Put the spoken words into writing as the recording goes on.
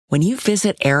When you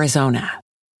visit Arizona,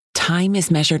 time is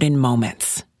measured in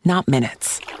moments, not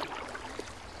minutes.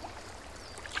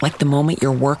 Like the moment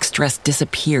your work stress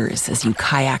disappears as you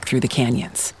kayak through the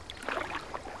canyons.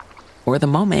 Or the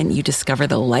moment you discover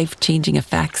the life-changing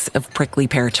effects of prickly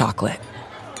pear chocolate.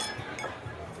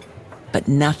 But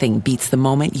nothing beats the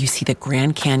moment you see the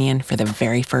Grand Canyon for the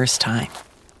very first time.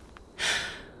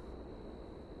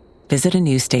 Visit a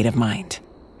new state of mind.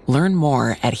 Learn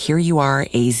more at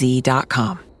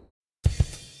hereyouareaz.com.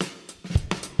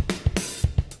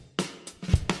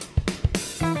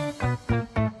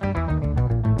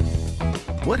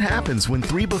 What happens when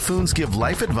three buffoons give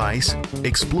life advice,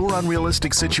 explore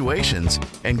unrealistic situations,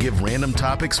 and give random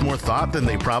topics more thought than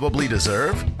they probably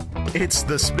deserve? It's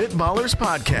the Spitballers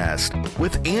Podcast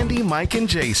with Andy, Mike, and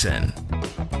Jason.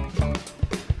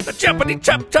 A chappity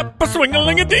chop chop, a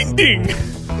swing-a-ling-a-ding ding.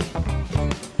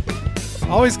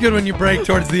 Always good when you break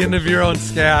towards the end of your own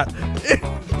scat.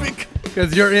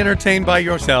 Because you're entertained by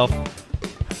yourself.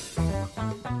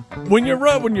 When you're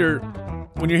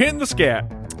hitting the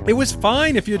scat. It was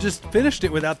fine if you just finished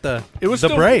it without the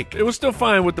still, break. It was still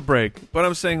fine with the break, but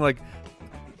I'm saying like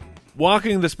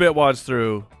walking the spitwads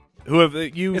through.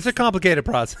 It's a complicated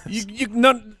process.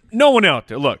 No one out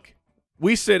there. Look,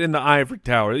 we sit in the ivory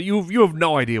tower. You have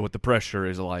no idea what the pressure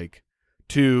is like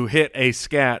to hit a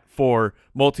scat for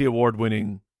multi-award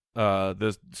winning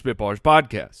the Spitballers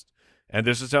podcast, and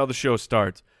this is how the show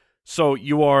starts. So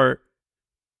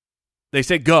they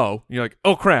say go. You're like,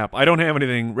 oh crap, I don't have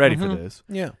anything ready for this.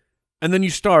 Yeah. And then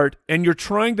you start, and you're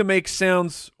trying to make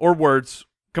sounds or words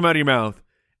come out of your mouth,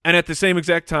 and at the same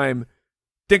exact time,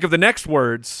 think of the next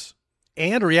words.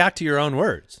 And react to your own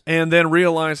words. And then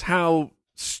realize how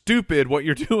stupid what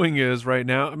you're doing is right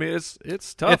now. I mean,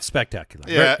 it's tough. It's spectacular.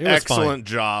 Yeah, it was excellent fine.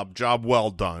 job. Job well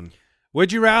done.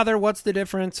 Would you rather? What's the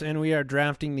difference? And we are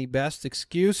drafting the best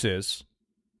excuses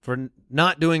for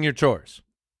not doing your chores.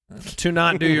 To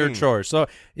not do your chores. So,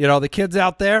 the kids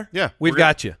out there, we've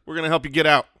got you. We're going to help you get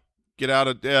out. Get out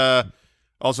of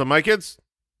also, my kids,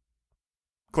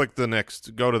 go to the next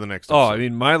episode. Oh, I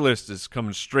mean, my list is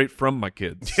coming straight from my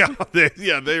kids. They're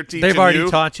teaching They've already you.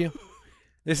 taught you.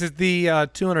 This is the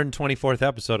 224th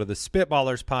episode of the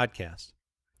Spitballers Podcast.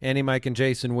 Andy, Mike, and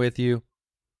Jason with you.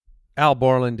 Al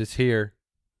Borland is here,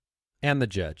 and the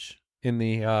judge.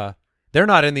 They're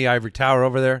not in the ivory tower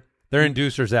over there. They're in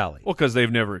Deucer's Alley. Well, because they've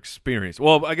never experienced.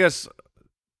 Well, I guess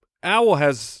Owl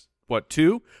has,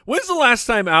 2? When's the last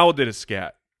time Owl did a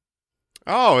scat?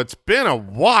 Oh, it's been a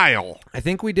while. I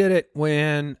think we did it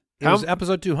when it was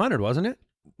episode 200, wasn't it?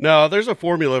 No, there's a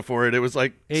formula for it. It was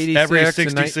like 86 every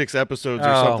 66 episodes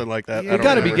or something like that. You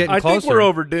got to be getting closer. I think we're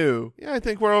overdue. Yeah, I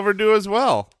think we're overdue as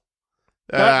well.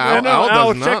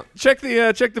 Owl, check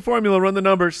the formula, run the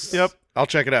numbers. Yep. I'll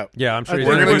check it out. Yeah, I'm sure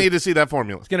we're going to need to see that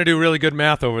formula. He's going to do really good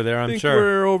math over there, I'm sure.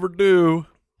 We're overdue.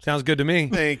 Sounds good to me.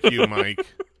 Thank you, Mike.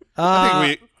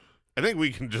 I think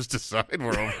we can just decide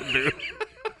we're overdue.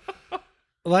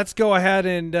 Let's go ahead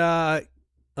and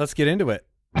let's get into it.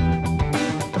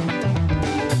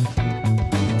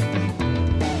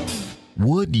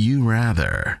 Would you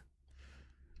rather?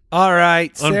 All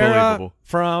right, Sarah Unbelievable.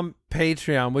 from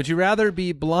Patreon. Would you rather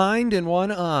be blind in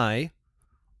one eye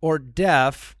or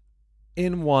deaf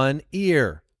in one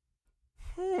ear?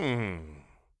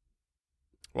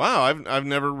 Wow, I've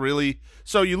never really.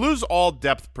 So you lose all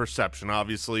depth perception.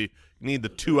 Obviously, you need the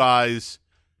two eyes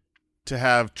to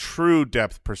have true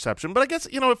depth perception. But I guess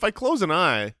if I close an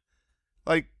eye,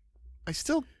 I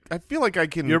feel like I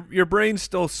can. Your brain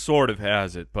still sort of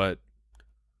has it, but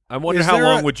I wonder Is how there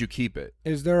long a- would you keep it?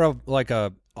 Is there a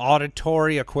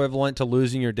auditory equivalent to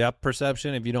losing your depth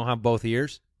perception if you don't have both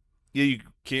ears? Yeah, you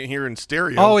can't hear in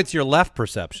stereo. Oh, it's your left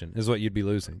perception is what you'd be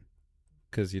losing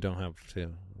because you don't have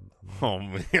to. Oh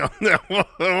man!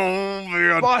 Oh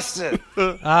man! Busted.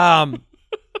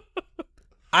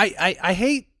 I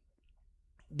hate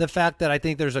the fact that I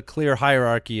think there's a clear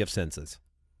hierarchy of senses,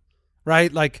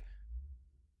 right? Like,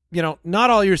 not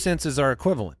all your senses are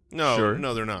equivalent. No, Sure.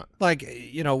 no, they're not. Like,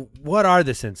 what are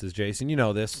the senses, Jason? You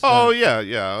know this. Oh yeah.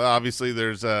 Obviously,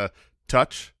 there's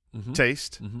touch, Mhm.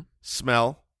 taste, Mhm.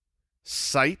 smell,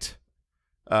 sight.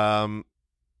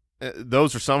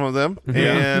 Those are some of them,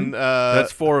 Yeah. and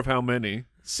That's 4 of how many?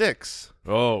 6.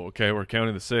 Oh, okay. We're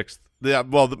counting the 6th. Yeah,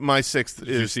 well, my 6th Did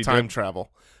you is see time Dead- travel.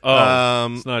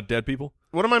 Oh, it's not dead people?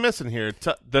 What am I missing here?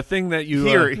 The thing that you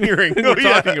Hearing. we're Oh,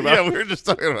 yeah, talking about. Yeah, we were just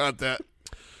talking about that.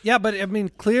 Yeah, but I mean,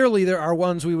 clearly there are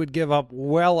ones we would give up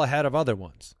well ahead of other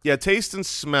ones. Yeah, taste and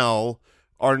smell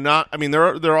are not. I mean,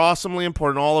 they're awesomely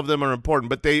important. All of them are important,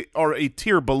 but they are a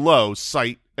tier below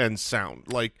sight and sound.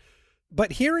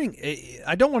 But hearing,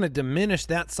 I don't want to diminish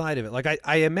that side of it. Like,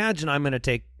 I imagine I'm going to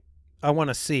take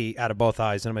to see out of both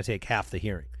eyes, and I'm going to take half the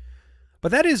hearing.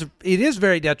 But it is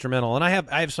very detrimental. And I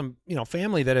have some,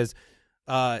 family that has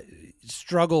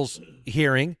struggles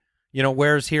hearing,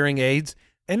 wears hearing aids.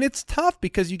 And it's tough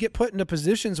because you get put into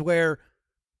positions where,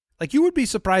 like, you would be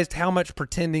surprised how much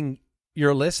pretending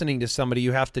you're listening to somebody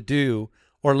you have to do,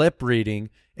 or lip reading,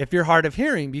 if you're hard of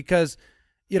hearing, because,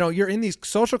 you're in these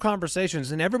social conversations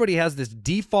and everybody has this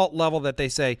default level that they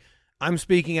say, I'm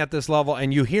speaking at this level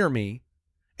and you hear me.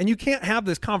 And you can't have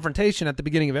this confrontation at the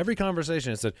beginning of every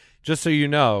conversation. It said, just so you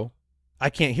know, I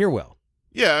can't hear well.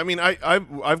 Yeah, I mean,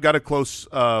 I've got a close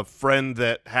friend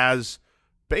that has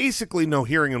basically no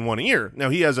hearing in one ear. Now,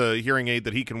 he has a hearing aid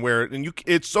that he can wear, and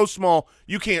it's so small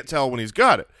you can't tell when he's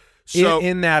got it. So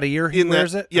in that ear, he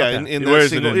wears it? Yeah, okay. in he that wears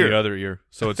single it in ear. the other ear,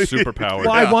 so it's super powered.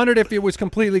 Well, I wondered if it was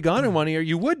completely gone in one ear,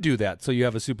 you would do that, so you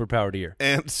have a super powered ear.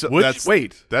 And so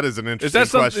wait, that is an interesting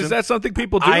question. Is that something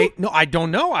people do? No, I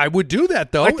don't know. I would do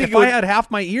that, though, if I had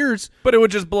half my ears. But it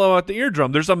would just blow out the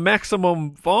eardrum. There's a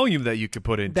maximum volume that you could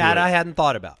put into That it. I hadn't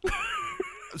thought about.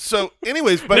 So,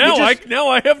 anyways, but now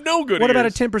I have no good. What ears. about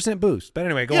a 10% boost? But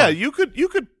anyway, go on. Yeah, you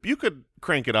could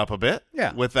crank it up a bit.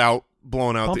 Yeah. Without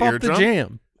blowing out Pump the up eardrum. the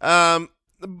jam.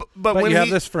 But when you have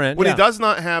this friend, when yeah. he does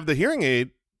not have the hearing aid,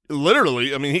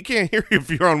 literally, I mean, he can't hear you if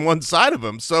you're on one side of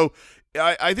him. So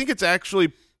I think it's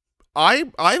actually, I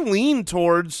lean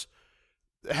towards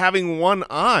having one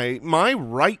eye. My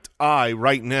right eye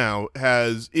right now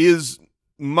is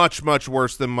much, much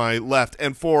worse than my left.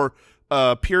 And for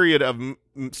a period of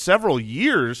several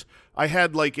years, I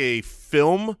had like a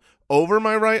film over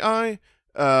my right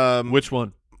eye. Which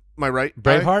one? My right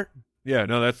Braveheart? Yeah,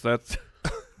 no, that's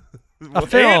A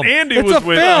film. Andy It's was a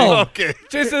with film. Okay.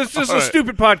 Jason, it's just All a right.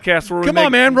 stupid podcast where we Come make,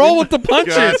 on, man. Roll with the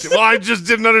punches. Gotcha. Well, I just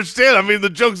didn't understand. I mean, the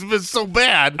jokes have been so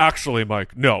bad. Actually,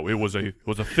 Mike, no, it was a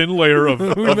thin layer of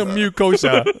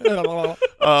mucosa.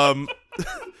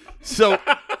 So,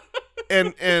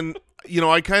 and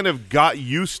I kind of got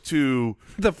used to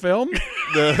The film?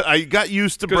 I got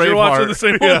used to 'Cause Braveheart. you're watching the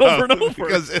same one over and over.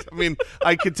 Because I mean,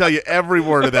 I could tell you every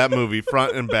word of that movie,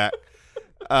 front and back.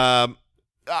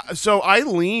 So I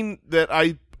lean that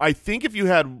I think if you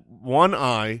had one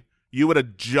eye, you would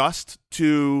adjust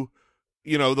to,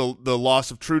 the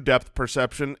loss of true depth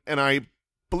perception, and I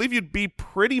believe you'd be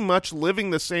pretty much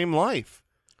living the same life.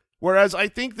 Whereas I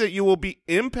think that you will be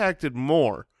impacted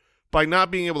more by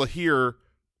not being able to hear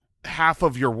half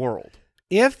of your world.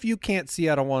 If you can't see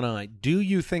out of one eye, do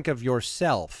you think of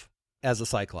yourself as a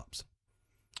Cyclops?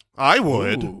 I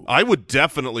would. Ooh. I would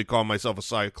definitely call myself a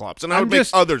Cyclops, and I I'm would make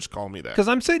just- others call me that. Because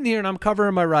I'm sitting here and I'm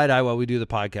covering my right eye while we do the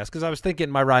podcast because I was thinking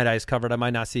my right eye is covered. I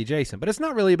might not see Jason, but it's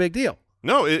not really a big deal.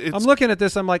 No, it's I'm looking at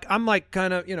this. I'm like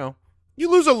kind of, you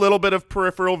lose a little bit of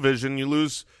peripheral vision. You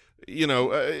lose,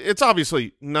 it's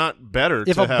obviously not better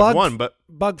if to a have one, but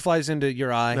bug flies into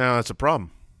your eye, no, that's a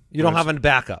problem. you don't have a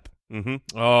backup. Mm-hmm.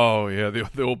 Oh yeah,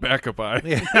 the old backup eye.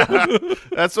 Yeah.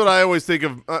 That's what I always think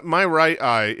of. My right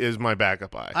eye is my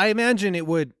backup eye. I imagine it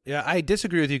would. Yeah, I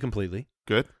disagree with you completely.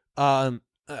 Good.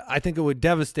 I think it would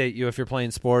devastate you if you're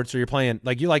playing sports or you're playing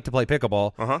like you like to play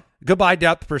pickleball. Uh-huh. Goodbye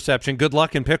depth perception. Good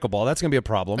luck in pickleball. That's gonna be a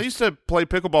problem. I used to play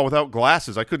pickleball without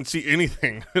glasses. I couldn't see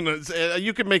anything.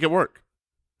 You can make it work.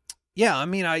 Yeah, I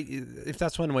mean, if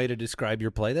that's one way to describe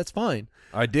your play, that's fine.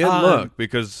 I did look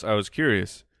because I was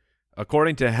curious.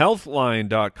 According to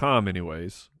Healthline.com,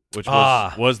 anyways, which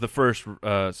was the first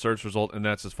search result, and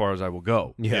that's as far as I will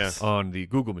go. Yes. On the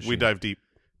Google machine. We dive deep.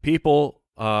 People.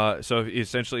 So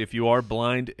essentially, if you are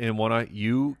blind in one eye,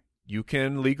 you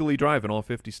can legally drive in all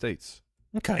 50 states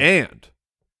Okay. and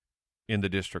in the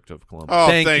District of Columbia. Oh,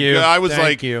 Thank you. God. I was Thank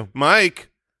like, you. Mike,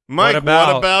 What what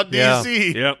about- about Yeah.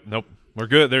 DC? Yep. Nope. We're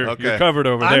good. You're Okay. covered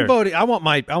over I'm there. voting. I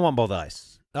want both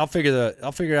eyes. I'll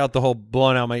figure out the whole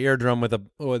blowing out my eardrum with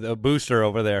a booster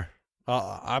over there.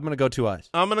 I'm gonna go 2 eyes.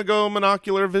 I'm gonna go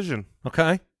monocular vision.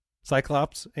 Okay.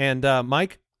 Cyclops and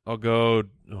Mike. I'll go.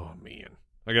 Oh man.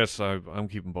 I guess I'm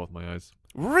keeping both my eyes.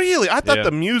 Really? I thought Yeah.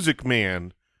 the Music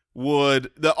Man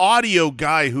the audio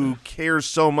guy who cares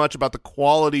so much about the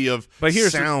quality of But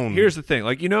sound. here's the thing.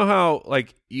 Like, you know how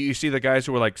like you see the guys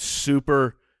who are like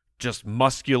super just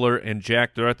muscular and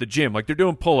jacked. They're at the gym, like they're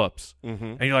doing pull-ups,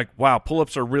 and you're like, wow,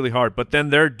 pull-ups are really hard. But then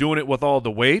they're doing it with all the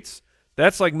weights.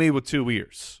 That's like me with 2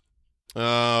 ears.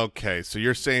 Okay, so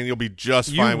you're saying you'll be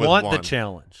just You fine with want one. the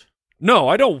challenge. No,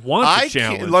 I don't want I the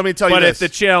can't- challenge. let me tell you but this.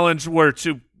 if the challenge were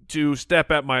to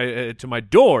step at my to my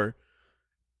door,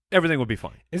 everything would be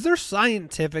fine. Is there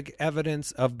scientific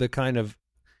evidence of the kind of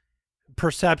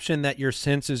perception that your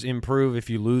senses improve if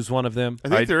you lose one of them? I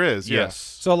think there is. Yes.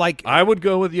 So, like, I would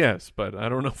go with yes, but I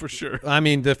don't know for sure. I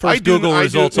mean, the I first do- Google I do-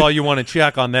 results, all you want to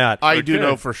check on that. I do Okay.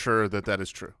 know for sure that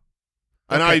is true.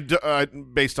 And Okay. I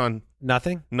based on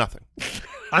Nothing? nothing.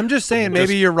 I'm just saying maybe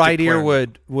Just your right ear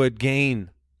declaring. would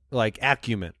gain like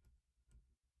acumen.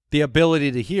 The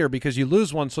ability to hear because you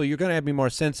lose one, so you're going to be more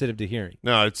sensitive to hearing.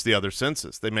 No, it's the other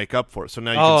senses. They make up for it. So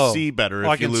now you Oh. can see better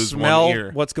I if you can lose smell one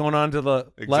ear. what's going on to the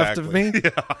left of me. Yeah,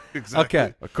 exactly.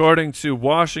 Okay. According to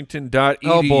Washington.edu.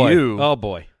 Oh boy. Oh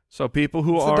boy. So people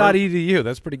who It's are a .edu.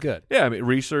 That's pretty good. yeah, I mean,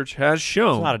 research has It's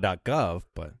shown. not a .gov,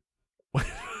 but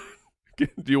Do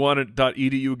you want a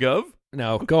 .edu gov?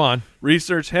 no. Go on.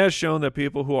 Research has shown that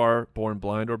people who are born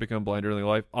blind or become blind early in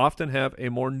life often have a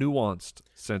more nuanced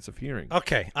sense of hearing.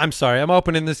 Okay. I'm sorry. I'm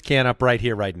opening this can up right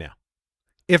here, right now.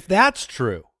 If that's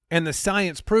true, and the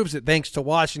science proves it, thanks to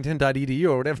Washington.edu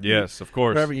or whatever. Yes, of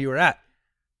course. Wherever you were at.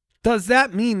 Does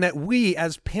that mean that we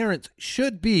as parents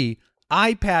should be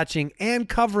eye patching and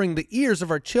covering the ears of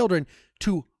our children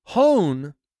to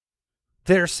hone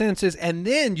their senses, and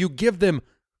then you give them,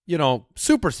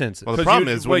 super senses? Well, the problem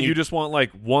is when you just want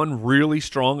like one really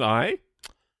strong eye?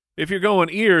 If you're going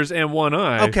ears and one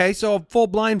eye. Okay, so a full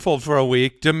blindfold for a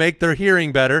week to make their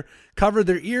hearing better, cover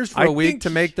their ears for I a week think to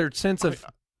make their sense of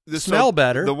This- smell so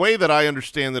better. The way that I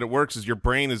understand that it works is your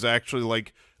brain is actually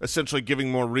like essentially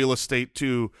giving more real estate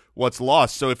to what's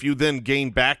lost. So if you then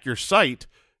gain back your sight,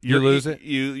 You lose it?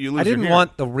 You lose. I didn't your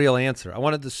want the real answer. I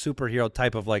wanted the superhero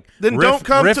type of like Then don't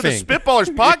come to the riffing.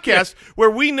 Spitballers podcast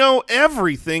where we know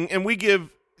everything and we give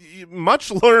much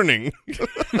learning.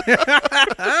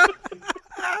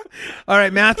 All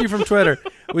right, Matthew from Twitter.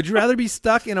 Would you rather be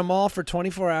stuck in a mall for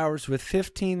 24 hours with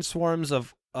 15 swarms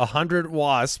of 100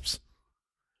 wasps?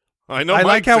 I know. I like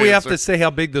Mike's how we have answer. to say how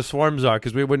big the swarms are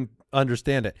because we wouldn't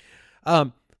understand it.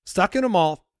 Stuck in a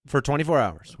mall for 24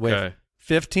 hours with Okay.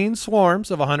 15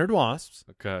 swarms of 100 wasps,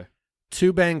 Okay.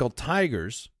 2 Bengal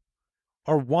tigers,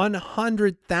 or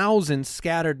 100,000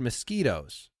 scattered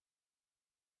mosquitoes.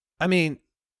 I mean,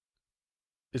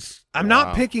 I'm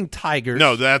not picking tigers.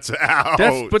 No, that's out.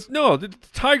 But no, the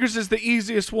tigers is the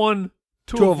easiest one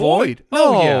to To avoid. avoid?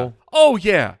 Oh No. yeah. Oh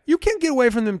yeah. You can't get away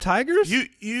from them tigers. you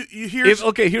hear.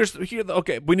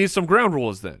 Okay, we need some ground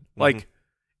rules then. Like,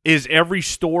 is every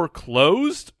store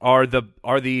closed? Are the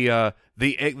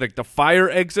fire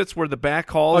exits where the back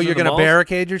halls? Oh, in you're the going to malls?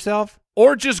 barricade yourself?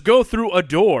 Or just go through a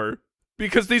door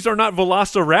because these are not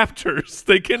velociraptors.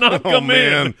 They cannot Oh come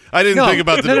man, in. I didn't think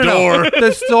about the no, door.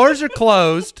 The stores are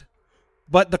closed,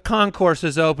 but the concourse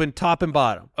is open top and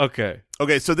bottom. Okay.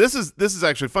 Okay, so this is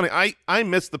actually funny. I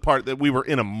missed the part that we were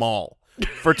in a mall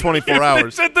for 24 hours.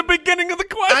 It's at the beginning of the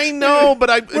question. I know, but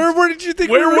Where did you think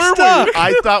Where we were were we? stuck?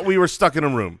 I thought we were stuck in a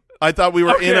room. I thought we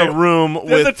were in Okay. a room Then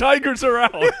with the tigers are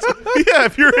out. yeah.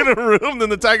 If you're in a room, then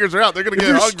the tigers are out. They're gonna get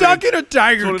You're hungry. stuck in a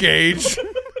tiger cage.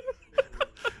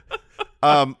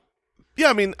 Yeah,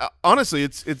 I mean, honestly,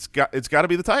 it's got to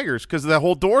be the tigers because of that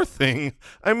whole door thing.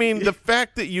 I mean, the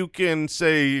fact that you can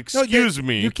say, No, "Excuse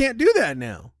me," You can't do that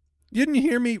now. Didn't you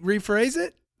hear me rephrase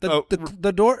it? Oh.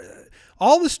 The door,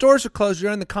 all the stores are closed.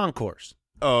 You're in the concourse,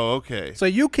 Oh, okay. so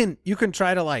you can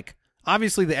try to like.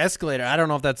 Obviously, the escalator. I don't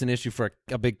know if that's an issue for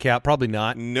a big cat. Probably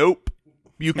not. Nope.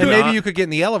 You And could maybe you could get in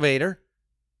the elevator.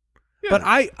 But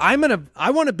I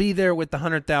want to be there with the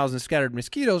 100,000 scattered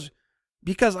mosquitoes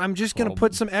because I'm just gonna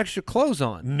put some extra clothes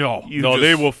on No, You no, just-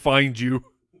 they will find you.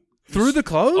 through the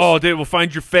clothes. Oh, they will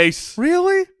find your face.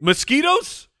 really?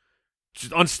 Mosquitoes,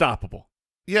 just unstoppable.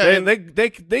 Yeah, They, and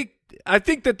they. I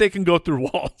think that they can go through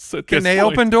walls. At Can this they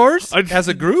point. open doors I- as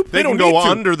a group? they don't can go need to.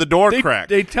 under the door They, crack.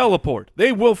 they teleport.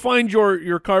 They will find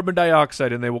your carbon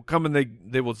dioxide and they will come and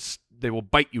they will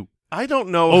bite you. I don't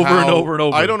know Over how, and over and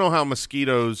over. I don't know how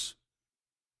mosquitoes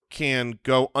can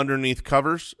go underneath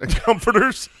covers and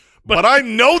comforters, but I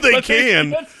know they but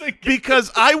can yes, they can.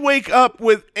 because I wake up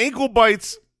with ankle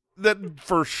bites that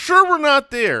for sure were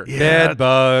not there. Bed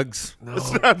bugs.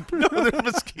 It's not, no, they're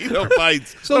mosquito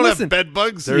bites. So They don't listen, have bed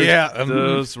bugs. Yeah.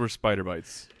 Those were spider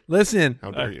bites. Listen,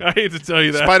 How dare you? I hate to tell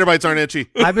you that. Spider bites aren't itchy.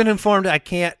 I've been informed I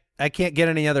can't get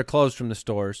any other clothes from the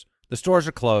stores. The stores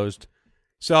are closed,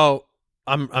 so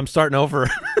I'm starting over.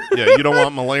 Yeah, you don't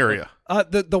want malaria.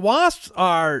 The wasps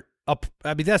are up.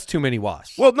 I mean, that's too many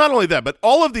wasps. Well, not only that, but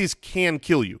all of these can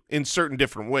kill you in certain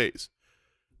different ways.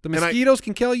 The and I- mosquitoes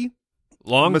can kill you.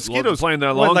 Mosquitoes- playing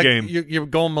that What, long like, game. You're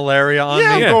going malaria on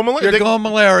Yeah, me. I'm going malaria. You're going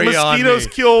malaria on me.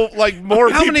 Mosquitoes kill like more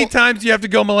How people. many times do you have to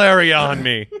go malaria on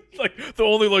me? like the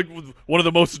only one of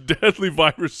the most deadly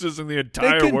viruses in the They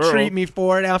entire can world. treat me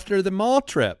for it after the mall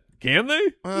trip. Can they?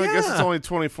 Well, I guess it's Yeah. only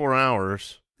 24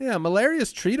 hours. Yeah,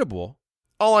 malaria's treatable.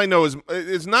 All I know is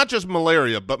it's not just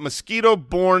malaria, but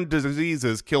mosquito-borne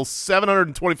diseases kill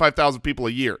 725,000 people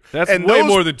a year. That's and way those,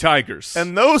 more than tigers.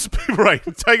 And those people, right?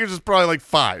 Tigers is probably like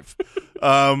 5.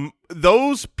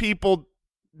 Those people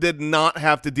did not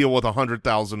have to deal with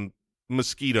 100,000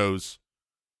 mosquitoes.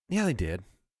 Yeah, they did.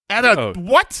 At a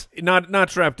what? Not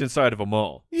trapped inside of a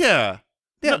mall. Yeah.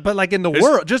 Yeah, but like in the There's-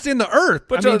 world, just in the earth.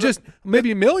 But I mean, the- just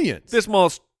maybe millions. This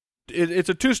mall's it's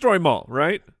a 2-story mall,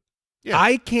 right? Yeah.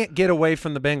 I can't get away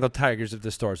from the Bengal Tigers if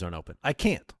the stores aren't open. I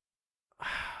can't.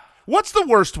 What's the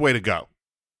worst way to go?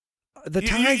 The You-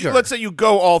 tiger. let's say you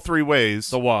go all three ways.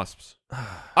 The wasps.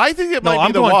 I think it No, might be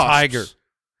I'm the going wasps. tiger.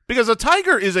 Because a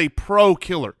tiger is a pro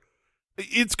killer.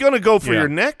 It's going to go for Yeah. your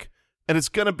neck, and it's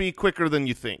going to be quicker than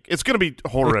you think. It's going to be It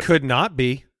horrific. could not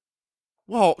be.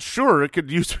 Well, sure, it could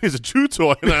use me as a chew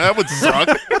toy, and that would suck.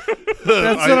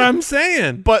 That's what I'm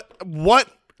saying. But what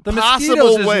The possible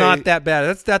mosquitoes is way? not that bad.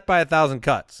 That's death by 1,000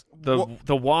 cuts.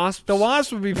 The wasps. The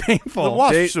wasp would be painful. the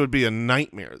wasps would be a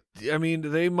nightmare. I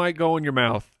mean, they might go in your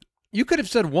mouth. You could have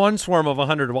said one swarm of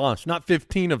 100 wasps, not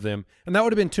 15 of them, and that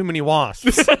would have been too many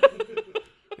wasps.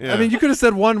 Yeah. I mean, you could have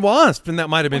said one wasp, and that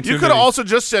might have been too you could many. have also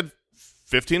just said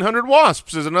 1,500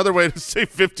 wasps is another way to say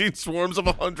 15 swarms of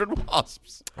 100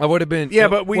 wasps. I would have been. Yeah,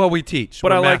 but we teach.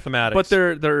 But We're I like mathematics.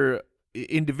 But they're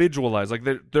individualized. Like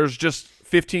there's just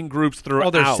 15 groups throughout.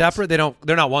 oh, they're separate.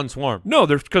 They're not one swarm. No,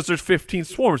 because there's 15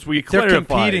 swarms. We They're clarified.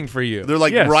 competing for you. They're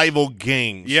like Yes. rival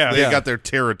gangs. Yeah. They Yeah. got their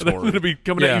They're going territory. to be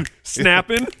coming Yeah. at you,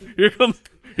 snapping. Here comes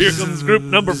group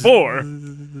number 4.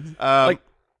 like,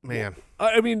 man.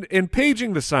 I mean, in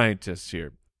paging the scientists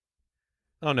here,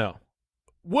 Oh no.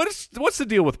 what's the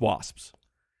deal with wasps?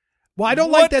 Well, I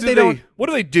don't like that they don't. What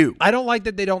do they do? I don't like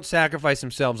that they don't sacrifice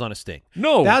themselves on a sting.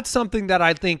 No. That's something that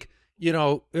I think,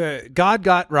 God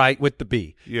got right with the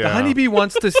bee. Yeah. The honeybee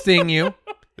wants to sting you,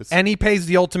 and he pays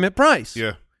the ultimate price.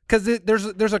 Yeah. Because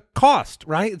there's a cost,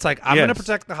 right? It's like, I'm Yes. going to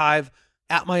protect the hive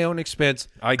at my own expense.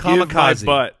 I give my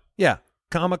butt. Yeah,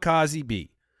 kamikaze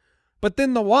bee. But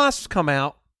then the wasps come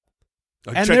out,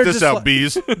 and Check they're this just out, like-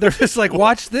 bees. they're just like,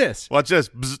 watch this. Watch this.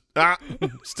 Bzz,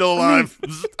 still alive.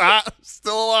 Bzz,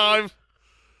 still alive.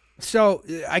 So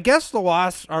I guess the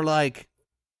wasps are like,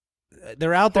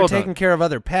 they're out there Hold on. taking care of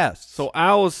other pests. So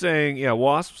Al is saying, yeah,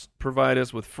 wasps provide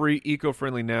us with free,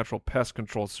 eco-friendly, natural pest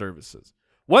control services.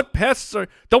 What pests are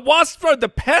the wasps? Are the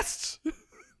pests?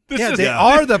 They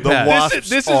are the pests. wasps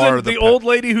This are isn't the the pest. old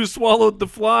lady who swallowed the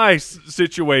fly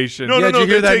situation. No, Yeah, no, did no. you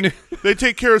hear They that take, they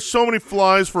take care of so many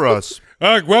flies for us.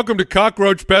 Welcome to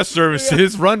Cockroach Pest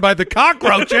Services, run by the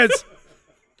cockroaches.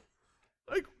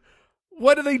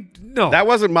 What do they? No, That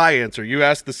wasn't my answer. You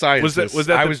asked the scientist. was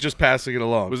that I the- was just passing it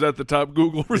along. was that the top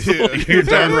Google result? You're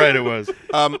darn right it was.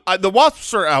 The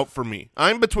wasps are out for me.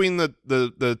 I'm between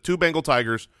the two Bengal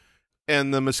tigers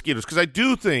and the mosquitoes because I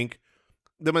do think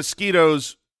the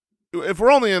mosquitoes. If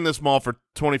we're only in this mall for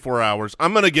 24 hours,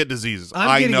 I'm going to get diseases. I'm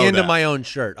I getting know into that. my own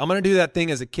shirt. I'm going to do that thing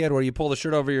as a kid where you pull the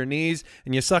shirt over your knees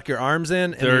and you suck your arms in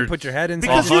and then you There's put your head inside.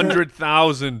 Because you-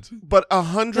 100,000. But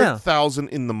 100,000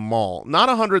 in the mall, not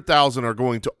 100,000 are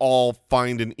going to all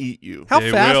find and eat you. How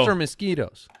They fast will. are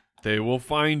mosquitoes? They will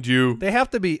find you. They have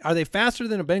to be. Are they faster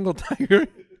than a Bengal tiger?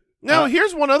 Now,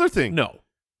 here's one other thing. No.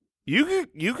 You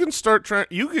can start trying.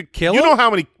 You could Kill You know them? how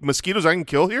many mosquitoes I can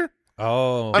kill here?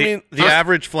 Oh, I mean, The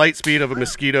average flight speed of a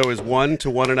mosquito is 1 to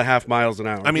 1.5 miles an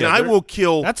hour. I mean, Yeah, I they're- will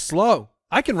kill that's slow.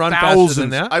 I can run thousands. faster than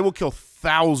that. I will kill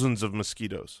thousands of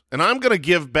mosquitoes, and I'm going to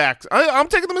give back. I'm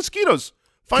taking the mosquitoes.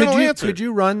 Final answer. Could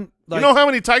you run? Like, you know how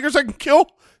many tigers I can kill?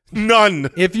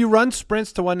 None. if you run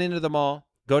sprints to one end of the mall,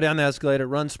 go down the escalator,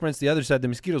 run sprints the other side, the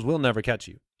mosquitoes will never catch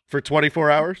you. for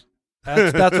 24 hours?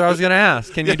 That's what I was going to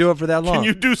ask. Can you do it for that long? Can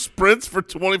you do sprints for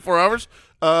 24 hours?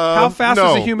 How fast no.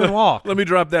 does a human walk? Let me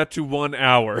drop that to 1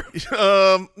 hour.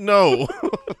 No.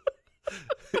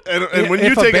 and when if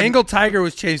you a take Bengal tiger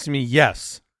was chasing me,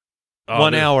 yes.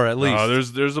 1 hour at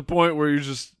least. There's a point where you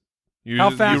How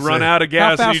you fast- run out of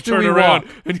gas how and you fast do turn we around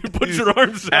walk? and you put your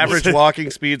arms out. Average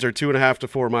walking speeds are 2.5 to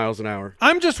 4 miles an hour.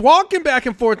 I'm just walking back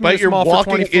and forth in But this you're mall for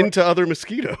walking 24 into other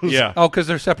mosquitoes. Yeah. Oh, because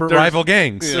they're separate There's- rival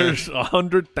gangs. There's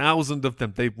 100,000 of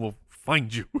them. They will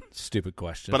find you. Stupid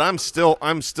question. But I'm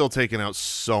still taking out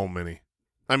so many.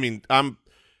 I mean,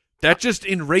 That just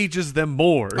enrages them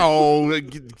more.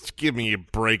 give me a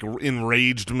break.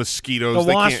 Enraged mosquitoes. the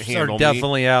They can't wasps are handle me.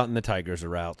 definitely out and the tigers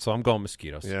are out, so I'm going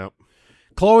mosquitoes. Yeah.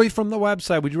 Chloe from the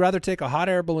website, would you rather take a hot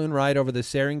air balloon ride over the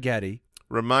Serengeti?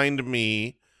 Remind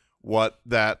me what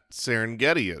that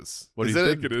Serengeti is. What do you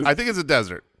think it is? I think it's a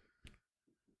desert.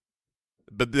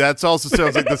 But that also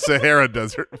sounds like the Sahara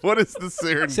Desert. What is the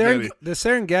Serengeti? The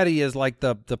Serengeti is like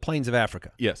the plains of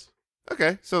Africa. Yes.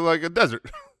 Okay, so like a desert.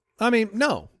 I mean,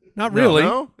 no. Not really.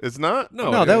 No, it's not.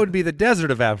 No, that would be the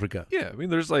desert of Africa. Yeah, I mean,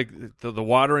 there's like the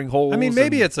watering holes. I mean,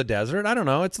 maybe and- it's a desert. I don't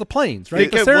know. It's the plains,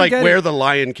 right? Think The of like Serengeti- where the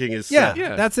Lion King is Yeah, set.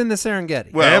 Yeah. that's in the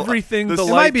Serengeti. Well, everything this- the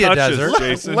it light might be a touches, desert.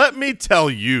 Jason. Let me tell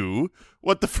you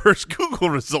what the first Google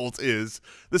result is.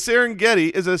 The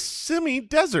Serengeti is a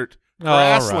semi-desert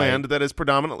grassland that is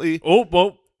predominantly.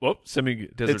 whoa,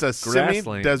 semi-desert. It's a grassland.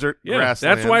 semi-desert Yeah,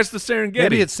 grassland. that's why it's the Serengeti.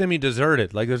 Maybe it's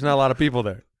semi-deserted. Like there's not a lot of people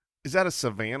there. Is that a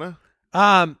savanna?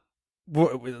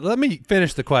 Let me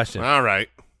finish the question. All right.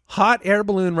 Hot air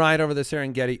balloon ride over the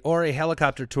Serengeti or a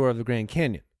helicopter tour of the Grand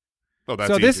Canyon? Oh, that's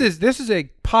So this easy. is a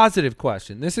positive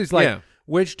question. This is like, Yeah.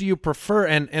 which do you prefer?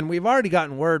 And we've already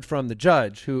gotten word from the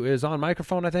judge who is on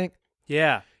microphone, I think.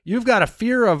 Yeah. You've got a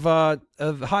fear of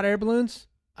hot air balloons?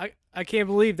 I can't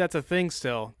believe that's a thing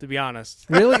still, to be honest.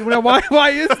 Really? Well, why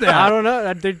is that? I don't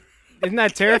know. Isn't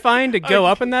that terrifying to go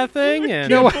up in that thing?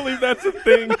 And I can't believe that's a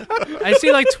thing. I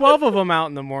see like 12 of them out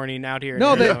in the morning out here.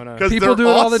 No, in Arizona. 'Cause people they're do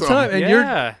it all the awesome. time, and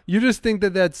Yeah. you just think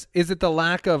is it the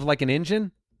lack of like an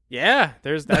engine? Yeah,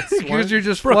 that's one. Because you're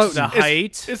just Bro, floating. The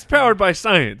height. It's powered by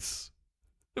science.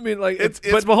 I mean, like, It's-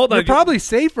 but hold on. You're probably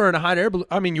safer in a hot air balloon.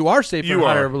 I mean, you are safer in You a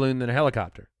hot are. air balloon than a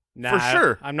helicopter. Nah, For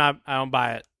sure. I'm not. I don't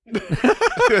buy it.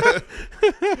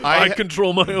 I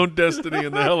control my own destiny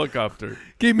in the helicopter.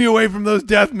 Keep me away from those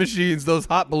death machines, those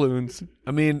hot balloons.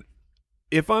 I mean,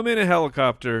 if I'm in a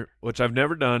helicopter, which I've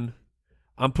never done,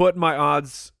 I'm putting my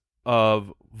odds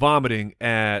of vomiting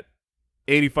at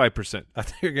 85%. I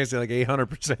think you're going to say like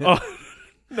 800%. Oh,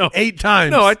 no. 8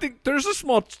 times. No, I think there's a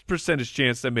small percentage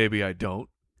chance that maybe I don't.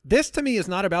 This to me is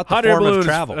not about the Hot air form balloons, of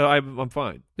travel. I'm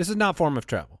fine. This is not form of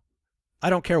travel. I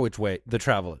don't care which way the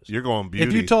travel is. You're going beauty.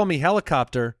 If you told me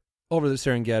helicopter over the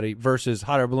Serengeti versus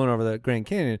hot air balloon over the Grand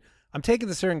Canyon, I'm taking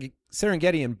the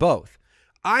Serengeti in both.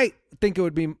 I think it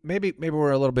would be maybe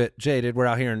we're a little bit jaded. We're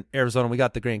out here in Arizona. We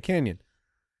got the Grand Canyon,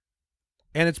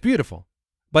 and it's beautiful,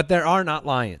 but there are not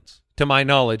lions, to my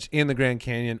knowledge, in the Grand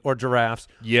Canyon, or giraffes,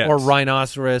 Yes. or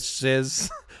rhinoceroses,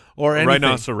 or anything.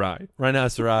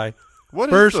 Rhinoceri. What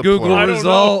is First the Google plural? I don't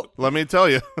result. Let me tell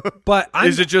you. But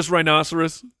Is it just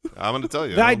rhinoceros? I'm going to tell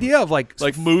you. the idea of like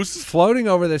Moose? floating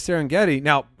over the Serengeti.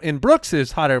 Now, in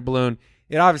Brooks's hot air balloon,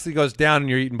 it obviously goes down and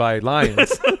you're eaten by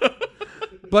lions.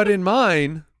 But in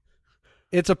mine,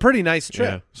 it's a pretty nice trip.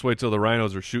 Yeah. Just wait till the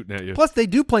rhinos are shooting at you. Plus, they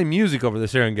do play music over the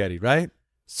Serengeti, right?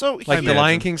 So Like the imagine-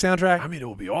 Lion King soundtrack. I mean, it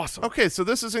will be awesome. Okay, so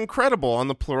this is incredible on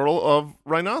the plural of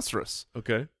rhinoceros.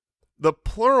 Okay. The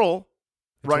plural,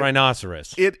 It's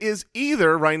rhinoceros. it is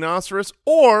either rhinoceros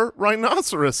or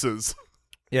rhinoceroses.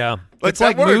 Yeah, Like it's that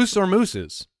like works. moose or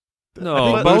mooses. No, I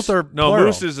think moose- both are No, plural.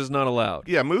 mooses is not allowed.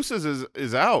 Yeah, mooses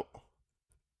is out.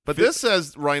 But this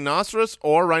says rhinoceros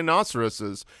or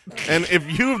rhinoceroses. And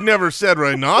if you've never said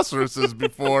rhinoceroses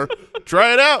before,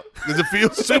 try it out because it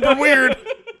feels super weird.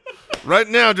 Right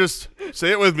now, just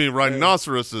say it with me,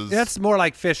 rhinoceroses. That's more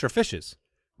like fish or fishes.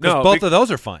 Because No, both of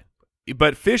those are fine.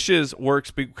 But fishes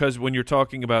works because when you're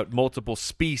talking about multiple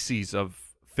species of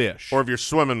fish. Or if you're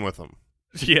swimming with them.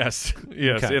 yes.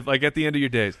 Okay. If like at the end of your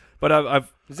days. But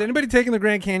I've Is anybody taking the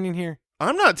Grand Canyon here?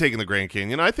 I'm not taking the Grand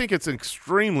Canyon. I think it's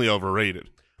extremely overrated.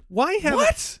 Why have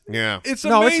what? Yeah. It's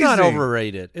No, amazing. it's not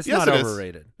overrated. It's Yes, not it is.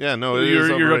 overrated. Yeah, no, it is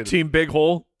You're a overrated. team big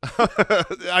hole.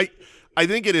 I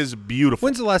think it is beautiful.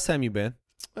 When's the last time you've been?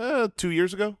 2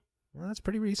 years ago. Well, that's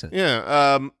pretty recent.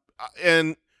 Yeah.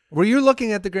 And Were you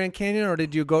looking at the Grand Canyon, or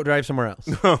did you go drive somewhere else?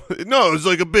 no, it's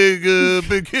like a big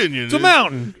canyon. It's a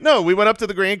mountain. No, we went up to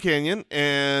the Grand Canyon,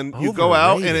 and you go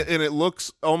out, and Overrated. it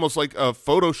looks almost like a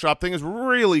Photoshop thing. It's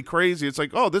really crazy. It's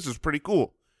like, oh, this is pretty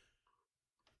cool.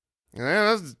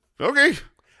 Yeah, that's okay.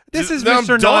 This is Then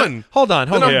Mr. I'm done. Hold on.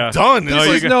 Then I'm Yeah. done. No, It's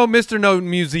you This like, is no Mr. No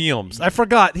Museums. I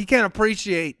forgot. He can't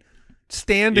appreciate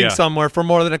standing Yeah. somewhere for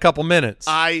more than a couple minutes.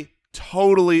 I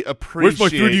totally appreciate.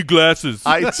 Where's my 3D glasses?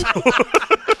 I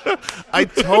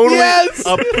totally Yes!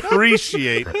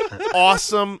 appreciate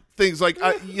awesome things like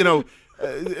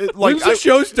When's the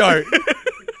show start?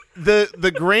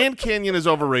 the Grand Canyon is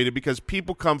overrated because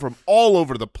people come from all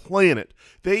over the planet.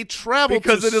 They travel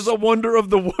because to it is a wonder of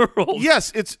the world.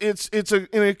 yes, it's an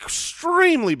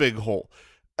extremely big hole.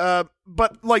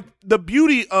 But like the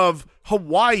beauty of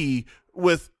Hawaii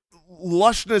with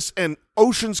lushness and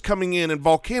oceans coming in and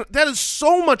volcano, that is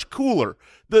so much cooler.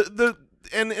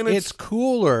 And It's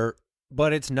cooler,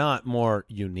 but it's not more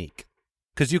unique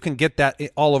because you can get that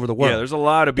all over the world. Yeah, there's a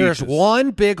lot of beaches. There's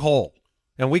one big hole,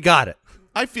 and we got it.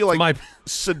 I feel like My-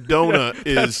 Sedona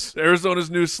is That's Arizona's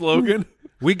new slogan.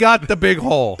 We got the big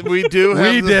hole. we do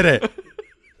have We did it.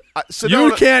 Sedona,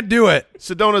 You can't do it.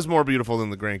 Sedona's more beautiful than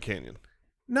the Grand Canyon.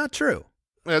 Not true.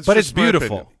 That's But just it's my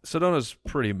beautiful. opinion. Sedona's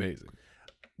pretty amazing.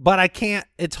 but I can't.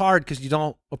 It's hard because you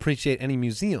don't appreciate any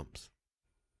museums.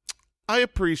 I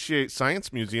appreciate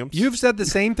science museums. You've said the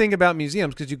same thing about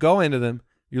museums because you go into them,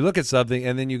 you look at something,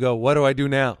 and then you go, what do I do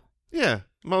now? Yeah,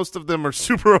 most of them are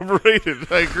super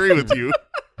overrated. I agree with you.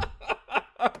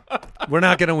 We're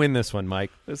not going to win this one,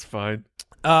 Mike. That's fine.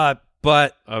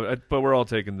 But we're all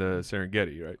taking the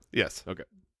Serengeti, right? Yes. Okay.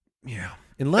 yeah,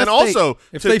 unless And also,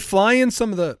 if they fly in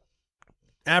some of the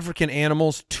African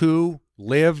animals to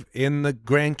live in the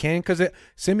Grand Canyon, because it's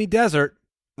semi-desert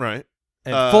Right.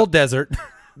 and full desert.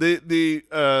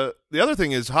 The other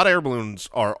thing is hot air balloons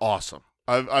are awesome.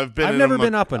 I've never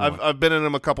been up in one. I've been in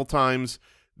them a couple times.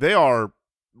 They are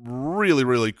really,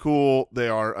 really cool. They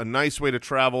are a nice way to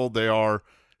travel. They are.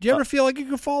 Do you ever feel like you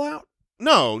could fall out?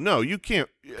 No, you can't.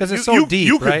 Because it's so deep,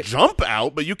 You right? could jump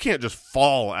out, but you can't just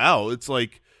fall out. It's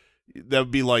like that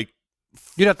would be like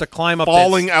You'd have to climb up.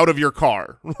 falling out of your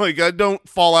car. Like I don't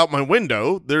fall out my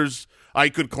window. I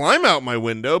could climb out my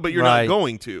window, but you're Right. not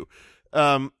going to.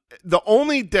 The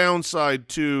only downside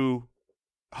to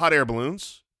hot air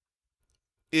balloons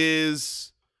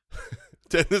is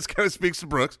this kind of speaks to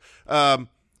Brooks.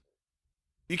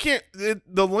 You can't.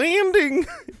 The landing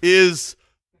is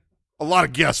a lot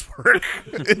of guesswork.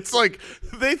 It's like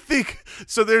they think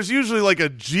so. There's usually like a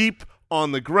Jeep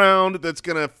on the ground that's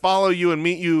gonna follow you and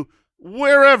meet you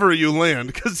wherever you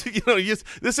land, because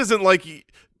this isn't like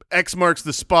X marks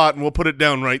the spot and we'll put it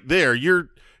down right there. You're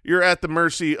at the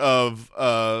mercy of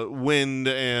wind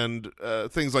and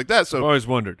things like that. So I've always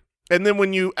wondered. And then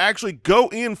when you actually go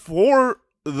in for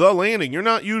the landing, you're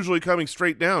not usually coming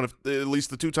straight down. At least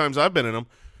the 2 times I've been in them,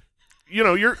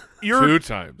 you're 2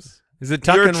 times. Is it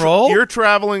tuck and roll? You're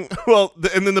traveling well,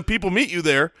 and then the people meet you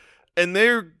there, and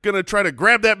they're gonna try to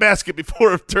grab that basket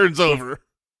before it turns over.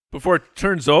 Before it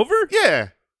turns over? Yeah.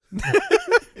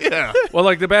 Yeah. Well,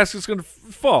 like the basket's going to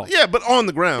fall. Yeah, but on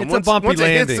the ground. It's a bumpy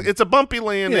landing. It's a bumpy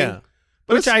landing. Yeah.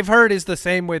 But Which I've heard is the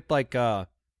same with like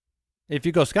if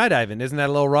you go skydiving, isn't that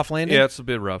a little rough landing? Yeah, it's a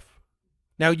bit rough.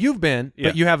 Now you've been, Yeah.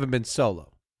 but you haven't been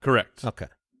solo. Correct. Okay.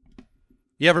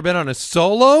 You ever been on a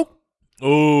solo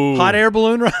Oh. hot air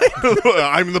balloon ride?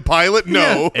 I'm the pilot?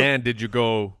 No. And did you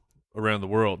go around the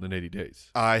world in 80 days?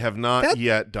 I have not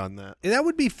yet done that. That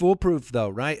would be foolproof though,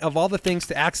 right? Of all the things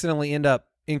to accidentally end up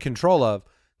in control of,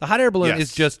 the hot air balloon Yes.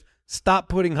 is just stop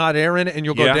putting hot air in it and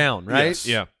you'll go Yeah. down, right? Yes.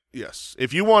 Yeah. Yes.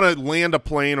 If you want to land a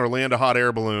plane or land a hot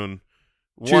air balloon,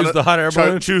 Choose the hot air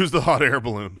balloon? Choose the hot air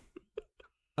balloon.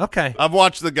 Okay. I've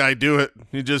watched the guy do it.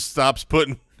 He just stops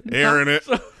putting air in it.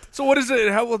 So what is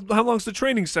it? How long's the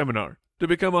training seminar to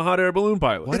become a hot air balloon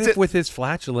pilot? What if with his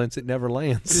flatulence it never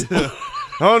lands?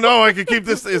 Oh, no, I could keep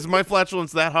this. Is my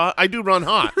flatulence that hot? I do run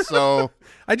hot, so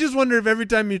I just wonder if every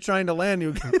time you're trying to land,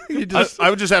 you just I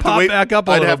would just have to pop wait. back up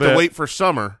a I'd little have bit. to wait for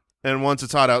summer, and once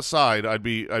it's hot outside, I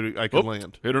could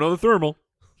land. Hit another thermal.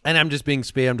 And I'm just being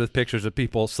spammed with pictures of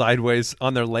people sideways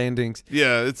on their landings.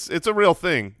 Yeah, it's a real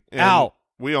thing. And Al.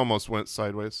 we almost went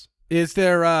sideways. Is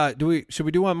there should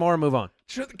we do one more or move on?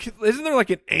 Isn't there like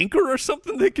an anchor or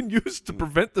something they can use to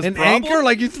prevent this An problem? anchor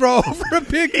like you throw over a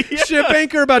big ship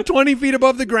anchor about 20 feet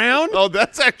above the ground? Oh,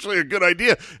 that's actually a good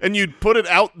idea. And you'd put it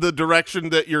out the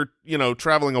direction that you're,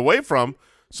 traveling away from.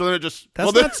 So then it just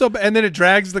That's not so bad. And then it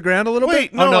drags the ground a little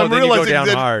wait, bit? no, oh, no, I'm then you go realizing down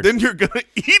that hard. then you're going to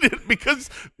eat it, because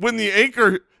when the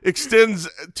anchor extends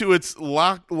to its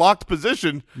locked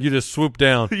position, You just swoop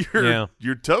down.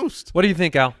 you're toast. What do you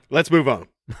think, Al? Let's move on.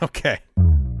 Okay.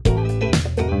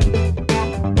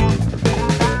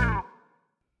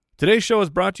 Today's show is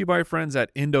brought to you by our friends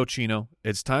at Indochino.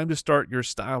 It's time to start your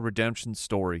style redemption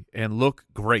story and look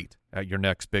great at your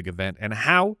next big event. And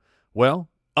how? Well,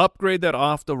 upgrade that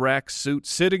off-the-rack suit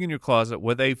sitting in your closet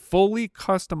with a fully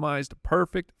customized,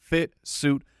 perfect fit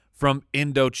suit from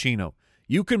Indochino.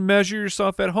 You can measure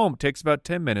yourself at home. It takes about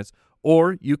 10 minutes.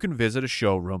 Or you can visit a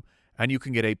showroom, and you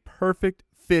can get a perfect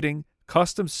fitting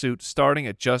custom suit starting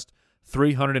at just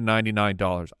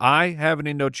 $399. I have an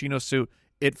Indochino suit.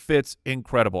 It fits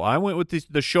incredible. I went with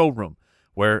the showroom,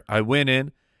 where I went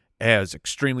in as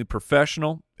extremely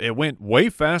professional. It went way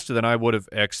faster than I would have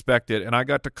expected, and I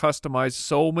got to customize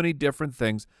so many different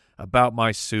things about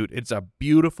my suit. It's a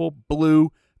beautiful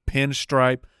blue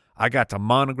pinstripe. I got to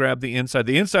monograph the inside.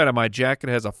 The inside of my jacket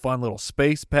has a fun little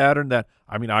space pattern that,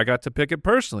 I got to pick it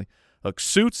personally. Look,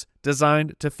 suits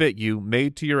designed to fit you,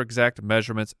 made to your exact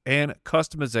measurements and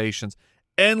customizations.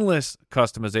 Endless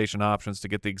customization options to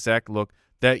get the exact look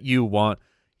that you want.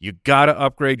 You got to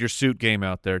upgrade your suit game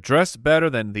out there. Dress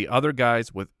better than the other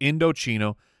guys with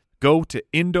Indochino. Go to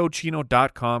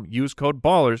Indochino.com. Use code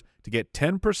BALLERS to get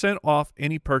 10% off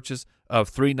any purchase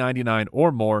of $399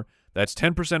 or more. That's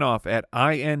 10% off at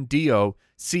INDOCHINO.com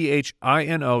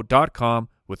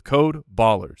with code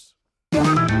BALLERS.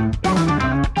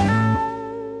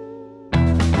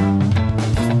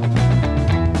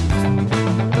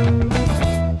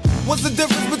 What's the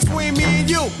difference between me and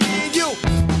you?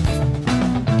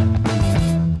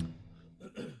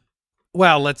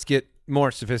 Well, let's get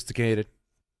more sophisticated.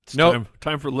 It's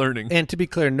time for learning. And to be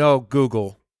clear, no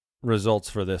Google results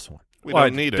for this one. We Well,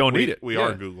 don't need it. don't need it. We Yeah.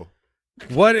 are Google.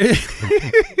 What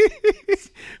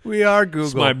is we are Google.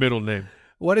 It's my middle name.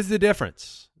 What is the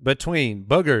difference between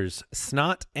boogers,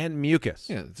 snot, and mucus?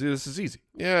 Yeah, this is easy.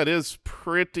 Yeah, it is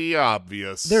pretty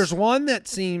obvious. There's one that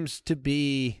seems to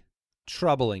be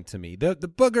troubling to me. The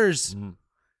boogers.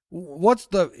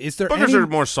 Is there boogers any, are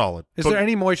more solid. Is there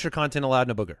any moisture content allowed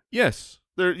in a booger? Yes.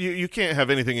 You can't have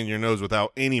anything in your nose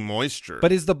without any moisture.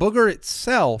 But is the booger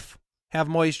itself have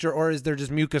moisture, or is there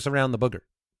just mucus around the booger?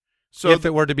 so if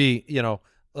it were to be,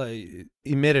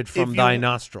 emitted from thy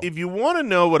nostril. If you want to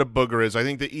know what a booger is, I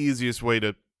think the easiest way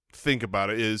to think about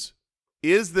it is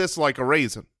this like a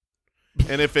raisin?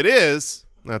 And if it is,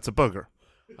 that's a booger.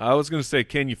 I was going to say,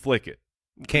 can you flick it?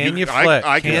 Can you flick?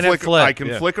 I can Can it flick. flick? I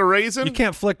can flick a raisin. You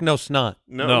can't flick no snot.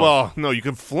 No. Well, no, you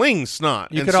can fling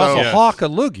snot. You And could so- also hawk a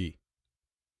loogie.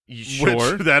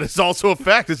 Sure. Which, that is also a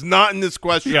fact. It's not in this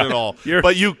question Yeah. at all. You're-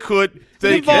 But you could It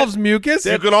think involves mucus.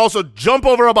 You could also jump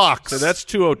over a box. So that's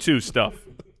 202 stuff.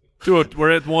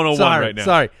 We're at 101 sorry, right now.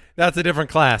 Sorry, that's a different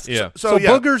class. Yeah. So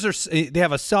yeah. boogers they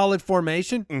have a solid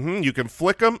formation. You can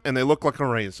flick them, and they look like a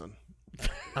raisin.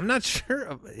 I'm not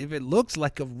sure if it looks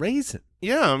like a raisin.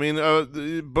 Yeah, I mean,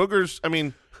 the boogers. I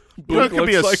mean, Boog it could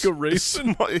be looks a like a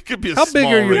raisin? It could be a How small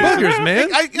big are your raisin. boogers, man?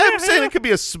 I'm saying it could be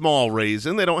a small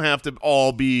raisin. They don't have to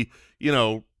all be,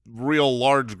 real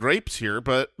large grapes here.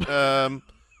 But yeah,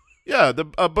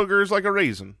 a booger is like a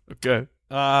raisin. Okay.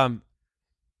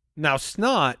 Now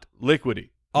snot, Liquidy.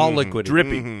 all liquid,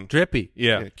 Drippy. drippy.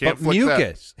 Yeah. Can't But flick that.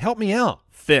 mucus, help me out.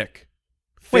 Thick.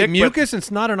 Wait, Thick, but mucus and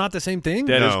snot are not the same thing?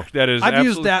 No. That is I've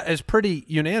used absolute- that as pretty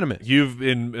unanimous. You've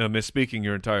been misspeaking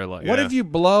your entire life. What if you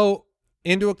blow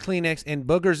into a Kleenex and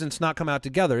boogers and snot come out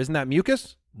together? Isn't that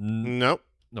mucus? Nope.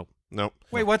 No. Nope.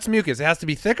 Wait, what's mucus? It has to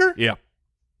be thicker? Yeah.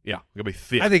 Yeah. It's going to be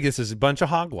thick. I think this is a bunch of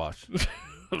hogwash.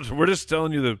 We're just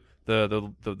telling you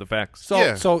the facts. So,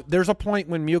 Yeah. so there's a point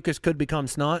when mucus could become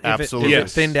snot Absolutely. if it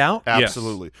Yes. thinned out.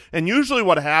 Absolutely. And usually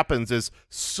what happens is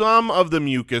some of the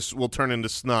mucus will turn into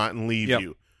snot and leave Yep.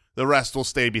 you. The rest will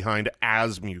stay behind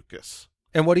as mucus.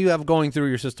 And what do you have going through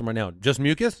your system right now? Just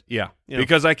mucus? Yeah. Yeah.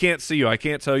 Because I can't see you. I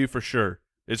can't tell you for sure.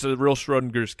 It's a real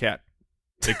Schrodinger's cat.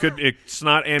 It's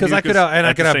not and Because I could mucus have,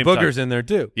 at the have same boogers time. in there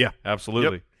too. Yeah,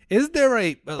 absolutely. Is there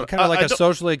a kind of like I a don't-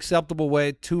 socially acceptable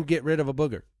way to get rid of a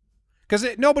booger? Because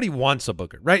nobody wants a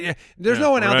booger, right? There's Yeah,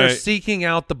 no one out there right. seeking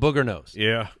out the booger nose.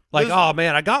 Yeah. Like, There's- oh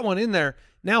man, I got one in there.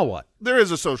 Now what? There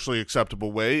is a socially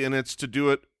acceptable way, and it's to do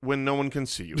it when no one can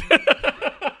see you.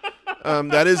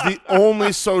 That is the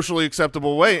only socially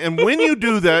acceptable way. And when you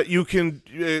do that, you can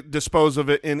dispose of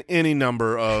it in any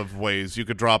number of ways. You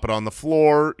could drop it on the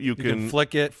floor. You You can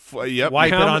flick it, Yep.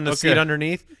 wipe it How- on the seat okay.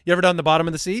 underneath. You ever done the bottom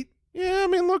of the seat? Yeah, I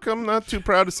mean, look, I'm not too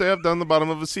proud to say I've done the bottom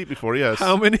of a seat before, yes.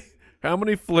 How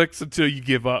many flicks until you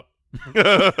give up?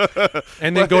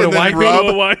 And then go to And then wipe rub.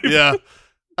 it? Wipe. Yeah.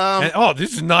 And, oh,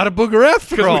 this is not a booger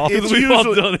after all. We've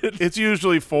all done it. It's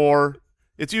usually 4.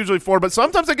 It's usually 4, but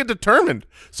sometimes I get determined.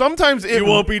 Sometimes You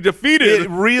won't be defeated. It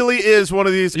really is one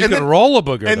of these. You and can then, roll a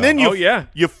booger. and though. then you, Oh, yeah.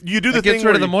 you do the it thing gets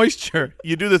where rid of the moisture.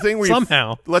 you do the thing where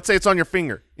Somehow. let's say it's on your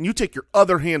finger, and you take your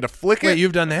other hand to flick Wait, it,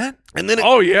 you've done that? and then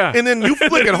Oh, yeah. and then you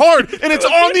flick it hard, and it's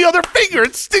on the other finger.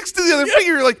 It sticks to the other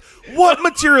finger. You're like, what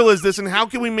material is this, and how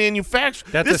can we manufacture?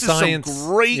 That's this a is science. some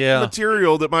great Yeah.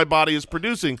 material that my body is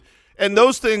producing. And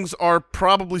those things are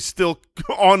probably still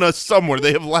on us somewhere.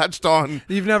 They have latched on.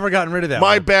 You've never gotten rid of that.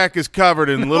 My one. back is covered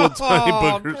in little tiny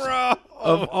boogers. bro.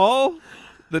 Of all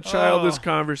the childish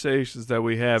conversations that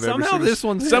we have, every Somehow single- this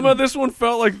one's some in. of this one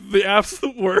felt like the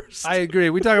absolute worst. I agree.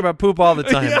 We talk about poop all the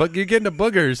time, but you get into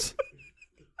boogers.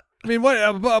 I mean, what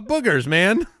boogers,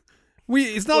 man?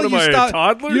 It's not What like am you I, a stop.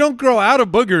 toddler? You don't grow out of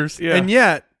boogers, Yeah. and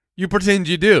yet you pretend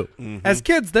you do. Mm-hmm. As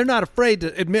kids, they're not afraid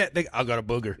to admit I got a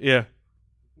booger. Yeah.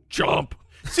 Jump.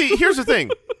 See, here's the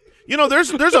thing.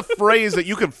 There's a phrase that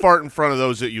you can fart in front of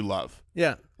those that you love,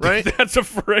 Yeah, right? That's a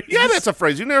phrase. Yeah, that's a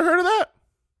phrase. You never heard of that?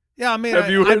 yeah. I mean, Have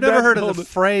you I've heard never that? heard of Hold the on.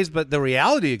 phrase, but the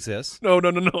reality exists. No.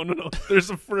 There's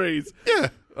a phrase.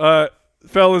 Yeah.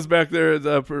 Fellas back there,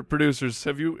 the producers,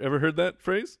 have you ever heard that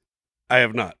phrase? I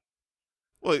have not.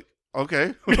 Well,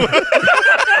 okay.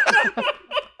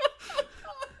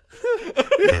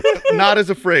 Not as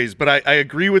a phrase, but I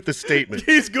agree with the statement.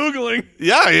 He's Googling.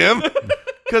 Yeah, I am.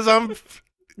 Because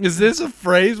Is this a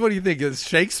phrase? What do you think? Is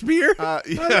Shakespeare?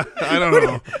 Yeah, I don't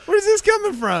know. Where's this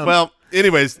coming from? Well,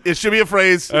 anyways, it should be a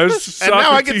phrase. As And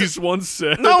now I get Socrates to, once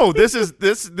said. no,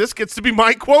 this gets to be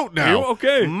my quote now.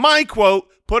 Okay. My quote.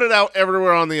 Put it out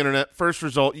everywhere on the internet. First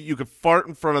result, you could fart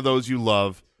in front of those you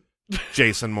love.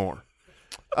 Jason Moore.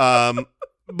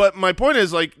 But my point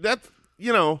is, like, that,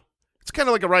 it's kind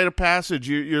of like a rite of passage.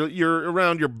 You're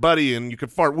around your buddy and you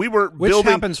could fart. We were Which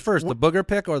building. happens first, the booger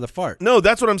pick or the fart? No,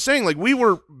 that's what I'm saying. Like, we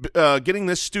were getting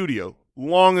this studio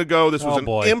long ago. This was an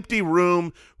empty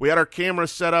room. We had our camera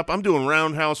set up. I'm doing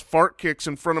roundhouse fart kicks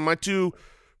in front of my two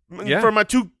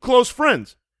close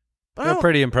friends. They're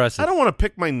pretty impressive. I don't want to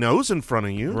pick my nose in front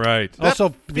of you. Right. That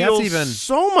Also, feels that's even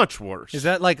so much worse. Is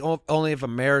that like only if a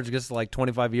marriage gets to like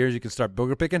 25 years you can start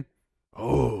booger picking?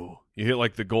 Oh, you hit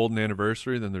like the golden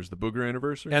anniversary, then there's the booger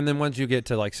anniversary. And then once you get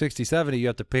to like 60, 70, you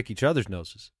have to pick each other's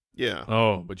noses. Yeah.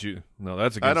 Oh, but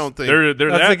that's against. I don't think they're that's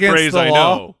that against phrase the I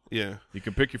law. know. Yeah. You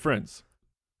can pick your friends.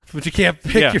 But you can't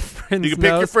pick Yeah. your friend's You can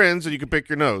pick nose. your friends and you can pick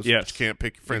your nose. Yes. But you can't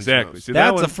pick your friend's Exactly. nose. See, that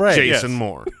That's a one- phrase. Jason Yes.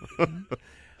 Moore.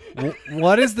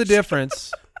 What is the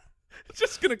difference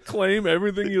Just gonna claim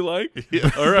everything you like. Yeah.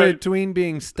 All right. between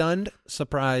being stunned,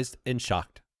 surprised, and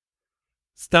shocked?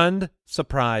 Stunned,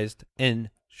 surprised, and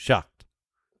shocked.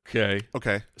 Okay.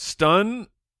 Okay. Stun.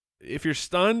 If you're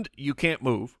stunned, you can't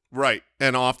move. Right.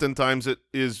 And oftentimes it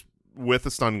is with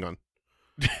a stun gun.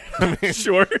 I mean,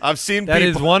 Sure. I've seen That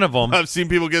people, is one of them. I've seen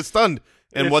people get stunned.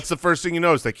 And If- what's the first thing you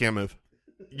notice? They can't move.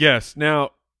 Yes.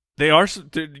 Now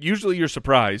usually you're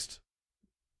surprised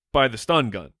by the stun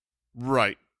gun.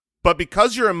 Right. But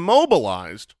because you're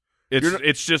immobilized,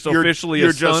 It's just you're- officially you're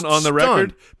a stun just on the stunned.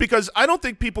 record. Because I don't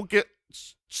think people get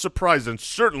surprised and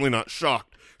certainly not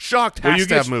shocked. Shocked Well, has you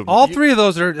to have get- movement. All three of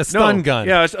those are a stun No. gun.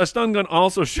 Yeah, a stun gun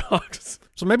also shocks.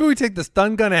 So maybe we take the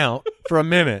stun gun out for a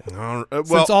minute. Well,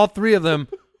 Since all three of them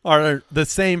are the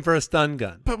same for a stun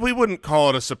gun. but we wouldn't call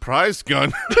it a surprise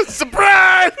gun.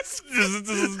 Surprise!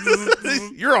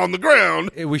 You're on the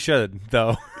ground. We should,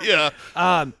 though. Yeah.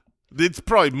 It's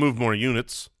probably move more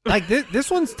units. Like this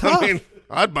one's tough. I mean,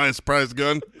 I'd buy a surprise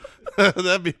gun.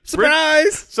 That'd be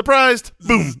surprise. Surprised.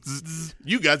 Boom.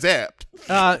 You got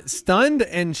zapped. Stunned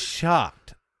and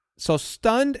shocked. So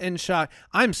stunned and shocked.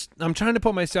 I'm trying to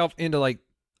put myself into like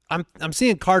I'm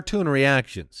seeing cartoon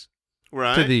reactions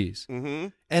Right. to these. Mm-hmm.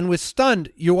 And with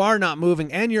stunned, you are not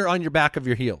moving and you're on your back of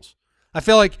your heels. I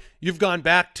feel like you've gone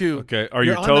back to Okay. Are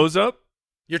you're your on toes up?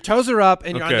 your toes are up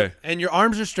and you're on Okay. and your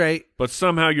arms are straight But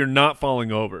somehow you're not falling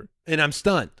over. and I'm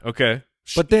stunned. Okay.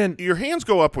 But then Your hands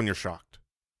go up when you're shocked.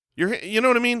 You know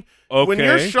what I mean? Okay. When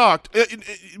you're shocked,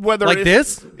 whether like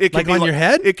it's, this, it can like be on your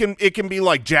head. It can be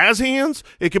like jazz hands.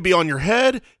 It can be on your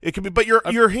head. It can be, but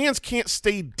your hands can't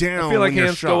stay down. I feel like when you're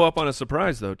hands go shocked. up on a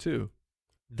surprise though too.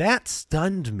 That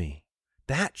stunned me.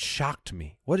 That shocked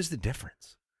me. What is the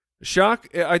difference? Shock.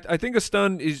 I think a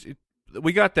stun is.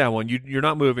 We got that one. You're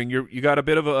not moving. You got a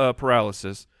bit of a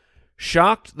paralysis.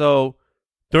 Shocked though,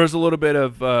 there's a little bit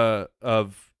of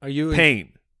Are you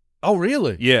pain. Oh,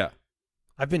 really? Yeah.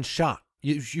 I've been shocked.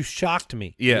 You shocked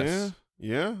me. Yes.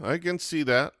 Yeah, I can see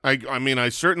that. I mean, I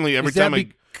certainly every Is that time I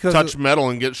because touch metal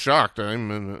and get shocked,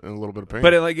 I'm in a little bit of pain.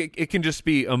 But it can just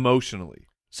be emotionally.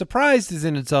 surprised is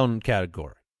in its own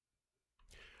category.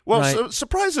 well, right.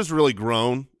 surprise has really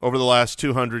grown over the last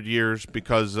 200 years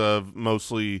because of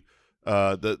mostly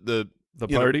the The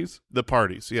you know, parties. the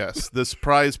parties. Yes, the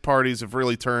surprise parties have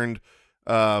really turned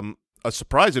a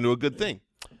surprise into a good thing.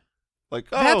 Like,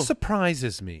 That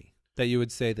surprises me that you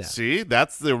would say that. see,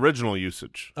 that's the original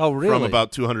usage. Oh, really? From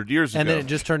about 200 years And ago. then it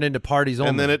just turned into parties only.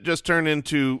 and then it just turned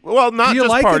into, well, not Do you just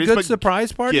like parties, a good but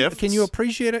surprise party? gifts. Can you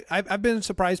appreciate it? I've been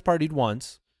surprise partied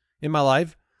once in my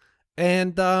life,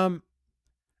 and I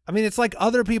mean, it's like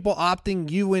other people opting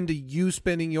you into you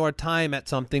spending your time at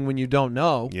something when you don't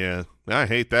know. Yeah, I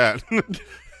hate that.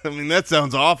 I mean, that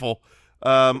sounds awful.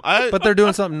 But they're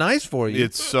doing something nice for you.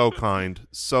 It's so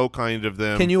kind of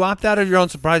them. Can you opt out of your own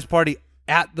surprise party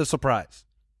at the surprise?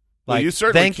 Well, Like, you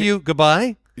certainly thank can- you,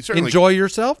 goodbye. You certainly Enjoy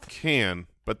yourself. can,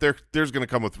 but there's going to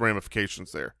come with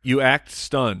ramifications there. You act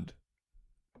stunned,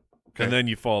 Okay. and then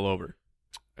you fall over,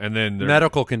 and then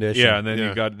Medical condition. Yeah, and then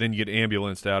Yeah. you get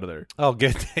ambulanced out of there. Oh,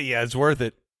 good. Yeah, it's worth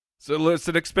it. So it's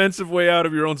an expensive way out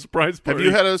of your own surprise party. Have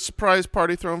you had a surprise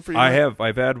party thrown for you? I yet? have.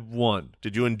 I've had one.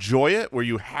 Did you enjoy it? Were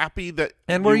you happy that?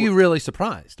 And were you really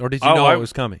surprised, or did you know it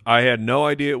was coming? I had no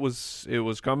idea it was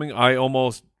coming. I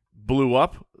almost blew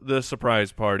up the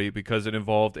surprise party because it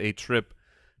involved a trip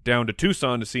down to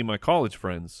Tucson to see my college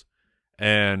friends,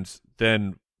 and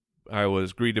then I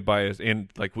was greeted by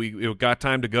it got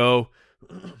time to go.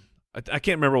 I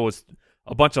can't remember what was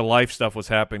a bunch of life stuff was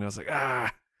happening. I was like,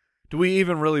 do we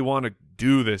even really want to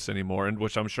do this anymore? And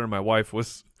which I'm sure my wife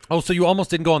was Oh, so you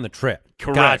almost didn't go on the trip.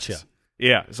 correct. Gotcha.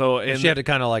 Yeah. So and She had to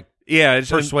kind of like persuade.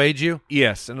 persuade you?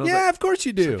 Yes. And I was Yeah, like, of course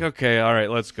you do. like, okay, all right,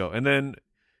 let's go. And then,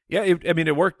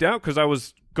 it worked out because I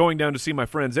was going down to see my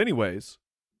friends anyways,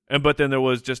 but then there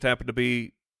was just happened to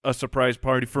be a surprise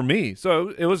party for me, so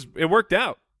it worked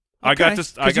out. Okay.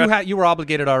 You were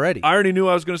obligated already. I already knew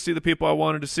I was going to see the people I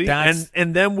wanted to see,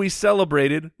 and then we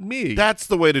celebrated me. That's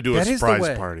the way to do a That is the surprise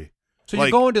way. party. So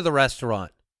Like- you're going to the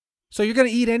restaurant. So you're going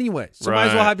to eat anyway. So might as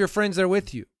well Right. have your friends there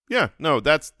with you. Yeah, no,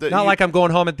 that's Not like I'm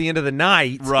going home at the end of the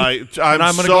night. right. I'm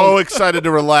I'm gonna so go- excited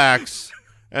to relax,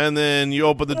 and then you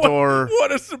open the door.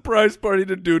 What a surprise party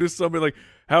to do to somebody! Like,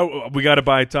 how we got to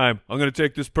buy time. I'm going to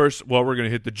take this person. Well, we're going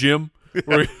to hit the gym.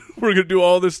 We're going to do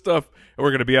all this stuff, and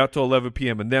we're going to be out till 11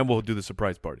 p.m. and then we'll do the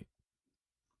surprise party.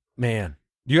 Man.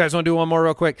 You guys want to do one more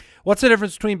real quick? What's the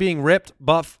difference between being ripped,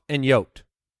 buff, and yoked?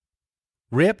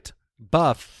 Ripped,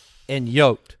 buff, and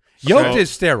yoked. Yoked is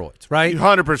steroids, right?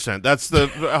 100%. That's the.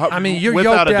 I mean, you're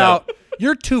without yoked a doubt. out.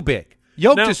 You're too big.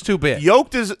 Yoked Now, is too big.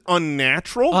 Yoked is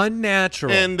unnatural,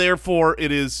 Unnatural. and therefore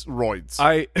it is roids.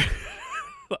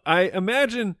 I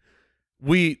imagine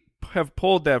we have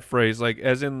pulled that phrase like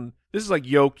as in this is like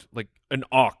yoked like an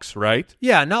ox, right?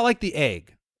 yeah, not like the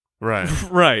egg. right.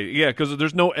 Right. Yeah, because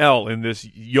there's no L in this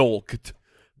yolked,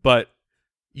 but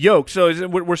yoked. So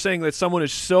we're saying that someone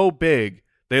is so big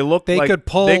they look They like could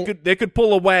pull- they could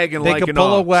pull a wagon They like could an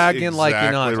pull a ox. wagon like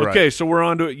an ox. Exactly right. Okay, so we're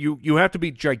on to it. You have to be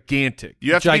gigantic.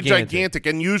 You have to be Gigantic. gigantic,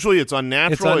 and usually it's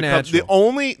unnatural. It's unnatural.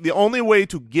 The only way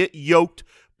to get yoked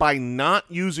by not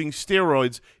using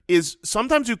steroids is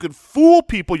sometimes you could fool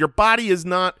people. Your body is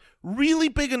not really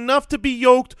big enough to be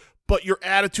yoked, but your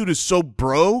attitude is so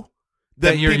bro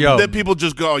That you're people, yoked. that people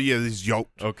just go, oh, yeah, he's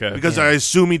yoked. Okay. Because I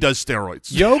assume he does steroids.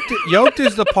 Yoked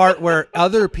is the part where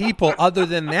other people, other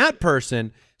than that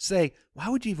person, say, why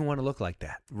would you even want to look like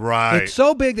that? Right. It's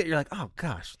so big that you're like, oh,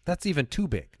 gosh, that's even too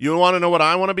big. You want to know what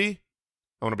I want to be?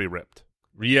 I want to be ripped.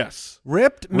 Yes.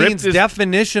 Ripped means is-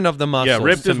 definition of the muscles. Yeah,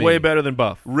 ripped to is me. way better than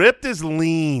buff. Ripped is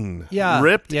lean. Yeah.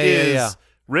 Ripped Yeah, is yeah.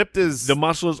 ripped is The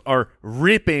muscles are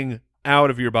ripping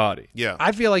out of your body. yeah.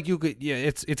 I feel like you could. Yeah,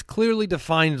 it's clearly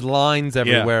defined lines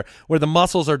everywhere where the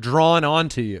muscles are drawn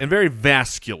onto you. And very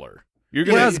vascular. You're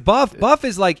gonna Whereas buff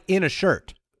is like in a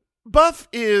shirt. Buff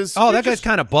is Oh, that guy's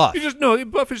kind of buff. you just no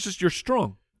buff is just you're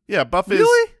strong. yeah. Buff is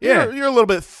Really? You're, you're a little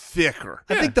bit thicker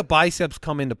I think the biceps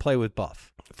come into play with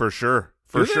buff. for sure.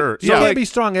 For Do they? sure. You Yeah, can't like- be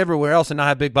strong everywhere else and not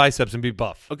have big biceps and be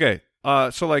buff. Okay.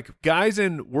 So like guys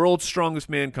in World's Strongest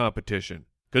Man competition,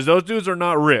 because those dudes are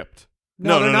not ripped,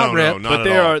 No, they're not ripped, not but at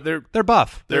they all. are they're They're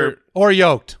buff. They're- or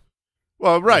yoked.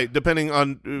 Well, right, depending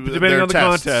on their on the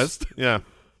tests. contest. Yeah.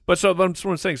 but so that's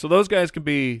what I'm saying. So those guys can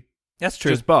be That's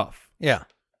true. just buff. Yeah.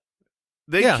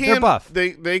 They Yeah, can they're buff.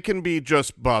 They can be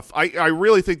just buff. I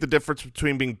really think the difference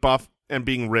between being buff and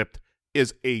being ripped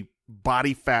is a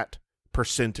body fat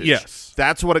percentage. Yes.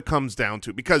 That's what it comes down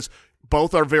to, because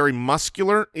both are very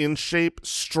muscular, in shape,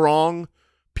 strong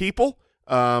people.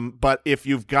 But if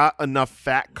you've got enough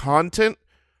fat content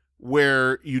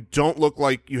where you don't look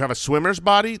like you have a swimmer's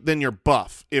body, then you're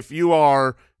buff. If you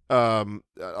are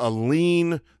a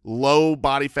lean, low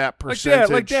body fat percentage,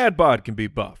 Like dad bod can be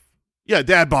buff. yeah,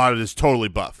 dad bod is totally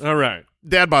buff. All right.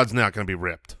 Dad bod's not going to be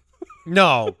ripped.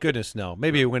 No, goodness no.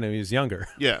 Maybe when he was younger.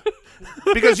 Yeah,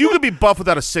 because you could be buff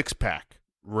without a six pack.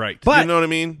 Right. But You know what I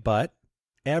mean? But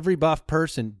every buff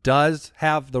person does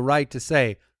have the right to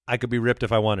say, I could be ripped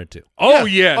if I wanted to. Oh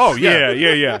Yeah. yes. Oh, yeah.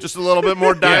 Yeah. Just a little bit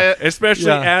more diet. Yeah, especially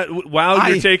Yeah. while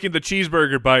you're I- taking the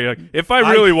cheeseburger bite. Like, if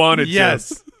I really wanted yes.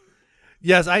 to,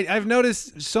 Yes, I've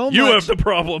noticed so you much. have the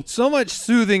problem. So much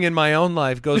soothing in my own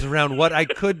life goes around what I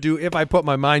could do if I put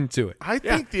my mind to it. I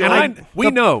think the And only we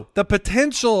know The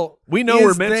potential we're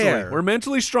is mentally there. we're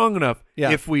mentally strong enough Yeah.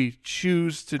 if we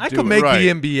choose to I do could it. make Right. the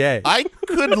NBA. I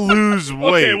could lose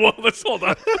weight. Okay, well, let's hold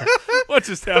on. What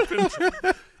just happened?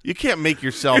 You can't make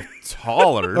yourself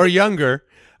taller. or younger.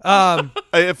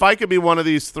 If I could be one of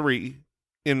these three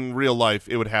in real life,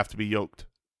 it would have to be yoked.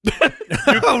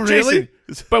 Oh, really?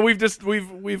 Jason, but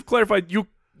we've clarified you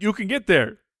can get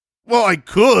there. Well, I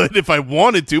could if I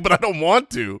wanted to, but I don't want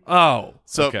to. Oh,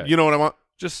 So okay. you know what I want?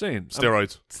 Just saying.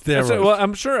 Steroids. Steroids. Well,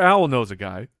 I'm sure Owl knows a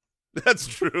guy. That's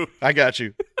true. I got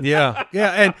you. Yeah,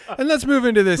 yeah, and let's move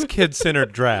into this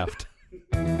kid-centered draft.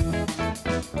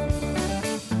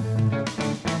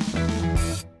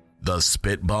 The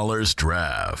Spitballers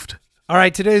Draft. All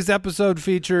right, today's episode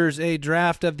features a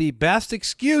draft of the best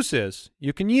excuses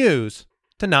you can use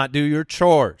to not do your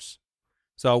chores.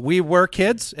 So we were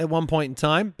kids at one point in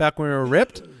time, back when we were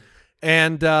ripped,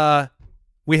 and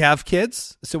we have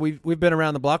kids, so we've been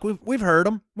around the block. We've heard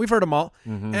them. We've heard them all.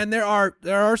 Mm-hmm. And there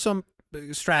are some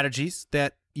strategies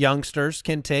that youngsters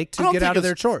can take I to don't get think out of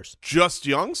their it's chores. Just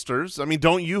youngsters. I mean,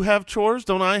 don't you have chores?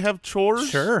 Don't I have chores?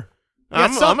 Sure.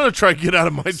 I'm going to try to get out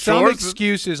of my Some chores.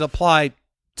 excuses apply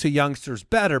to youngsters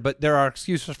better, but there are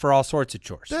excuses for all sorts of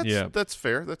chores. That's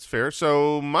fair. That's fair.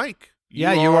 So, Mike. You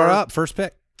are up. First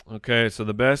pick. Okay, so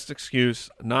the best excuse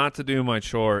not to do my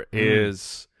chore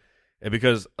is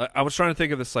because I was trying to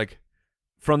think of this like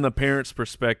from the parent's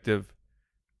perspective.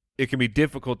 It can be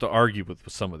difficult to argue with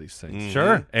some of these things.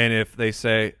 Sure. And if they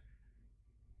say,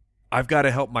 I've got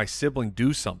to help my sibling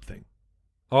do something.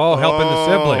 Oh, helping the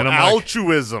sibling. And I'm like,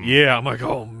 altruism. yeah, I'm like,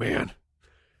 oh, man.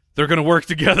 They're going to work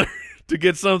together to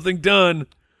get something done.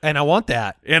 And I want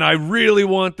that. And I really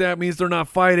want that. Means they're not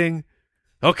fighting.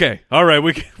 Okay, all right,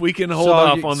 we can hold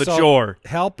off on the chore.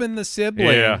 Helping the sibling.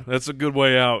 Yeah, that's a good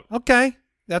way out. Okay,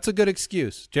 that's a good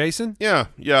excuse. Jason? Yeah,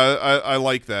 I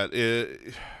like that.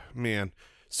 Man.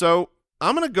 So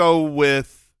I'm gonna go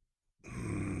with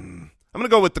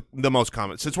the most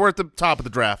common. Since we're at the top of the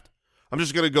draft, I'm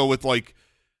just gonna go with the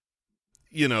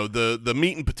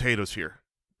meat and potatoes here.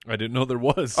 I didn't know there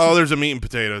was. Oh, there's a meat and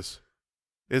potatoes.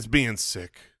 It's being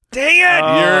sick. Dang it!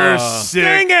 You're sick.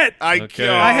 Dang it! Okay.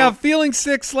 I have feeling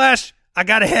sick / I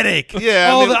got a headache.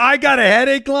 Yeah. I got a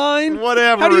headache line?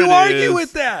 Whatever. How do you it argue is,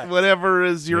 with that? Whatever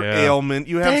is your ailment.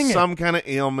 You have Dang it. some kind of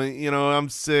ailment. I'm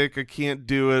sick. I can't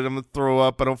do it. I'm going to throw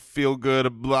up. I don't feel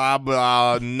good. Blah,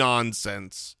 blah.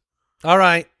 Nonsense. All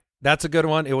right. That's a good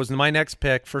one. It was my next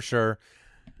pick for sure,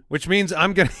 which means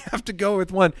I'm going to have to go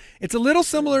with one. It's a little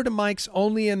similar to Mike's,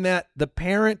 only in that the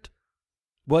parent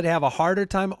would have a harder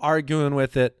time arguing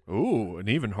with it. Ooh, an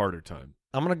even harder time.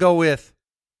 I'm going to go with,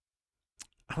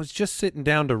 I was just sitting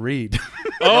down to read.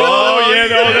 That's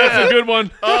a good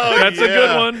one. That's a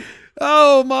good one.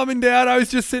 Oh, Mom and Dad, I was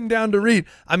just sitting down to read.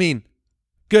 I mean,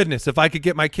 goodness, if I could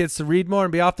get my kids to read more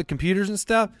and be off the computers and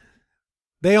stuff,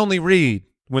 they only read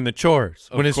when it's chores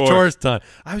done.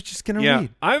 I was just going to read.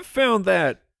 I've found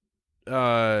that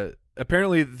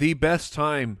apparently the best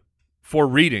time for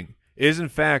reading is, in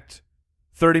fact,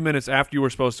 30 minutes after you were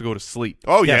supposed to go to sleep.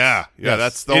 Oh, Yes. yeah.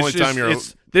 That's the only time you're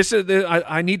 –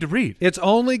 I need to read. It's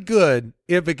only good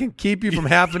if it can keep you from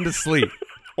having to sleep.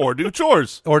 Or do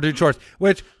chores.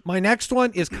 Which my next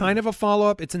one is kind of a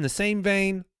follow-up. It's in the same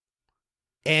vein.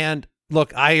 And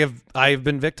look, I have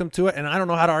been victim to it, and I don't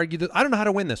know how to argue this. I don't know how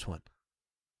to win this one.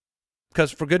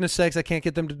 Because for goodness sakes, I can't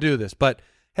get them to do this. But,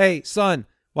 hey, son,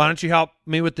 why don't you help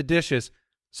me with the dishes?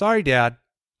 Sorry, Dad.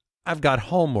 I've got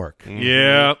homework.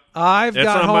 Yeah. I've It's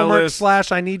got on my homework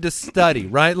list. / I need to study,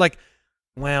 right? Like,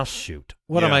 well, shoot.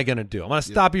 What am I going to do? I'm going to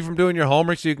stop you from doing your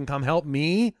homework so you can come help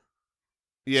me?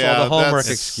 Yeah, So the homework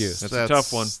that's- excuse. That's a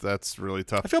tough one. That's really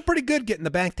tough. I feel pretty good getting the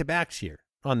back-to-backs here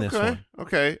on this one.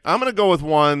 Okay. I'm going to go with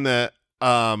one that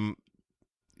I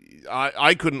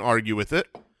couldn't argue with it.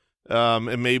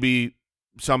 And maybe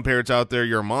some parents out there,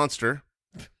 you're a monster.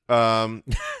 And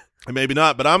maybe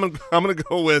not, but I'm going to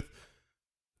go with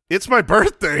it's my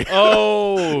birthday.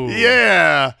 Oh.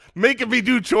 Yeah. Making me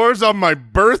do chores on my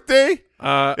birthday?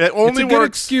 It only it's a good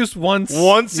works excuse once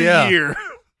a year.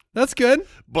 That's good.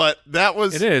 But that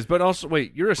was It is, but also,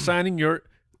 wait, you're assigning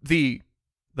the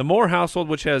Moore household,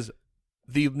 which has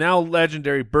the now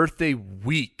legendary birthday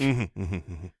week.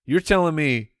 You're telling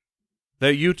me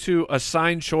that you two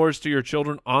assign chores to your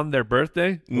children on their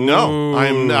birthday? No, Ooh.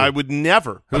 I would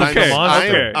never. But Okay,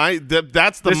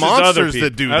 that's the This is monsters other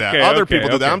that do people. that. Okay, Other okay, people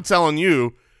do that. okay. I'm telling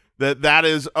you that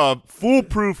is a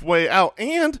foolproof way out.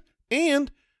 And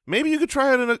maybe you could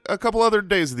try it in a couple other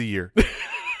days of the year.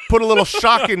 Put a little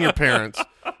shock in your parents.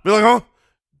 Be like, oh,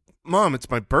 Mom,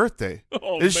 it's my birthday.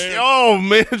 Oh,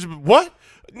 man, what?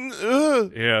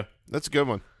 Yeah. That's a good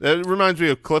one. That reminds me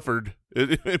of Clifford.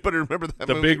 But remember that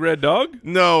The movie? Big Red Dog?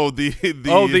 No,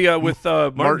 with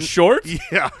Martin Short?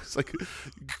 Yeah, it's like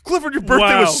Clifford. Your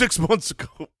birthday Wow. was 6 months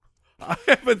ago. I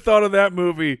haven't thought of that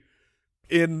movie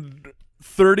in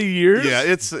 30 years. Yeah,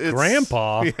 it's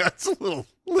Grandpa. Yeah, it's a little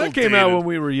That came out dated. when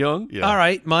we were young. Yeah. All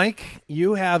right, Mike,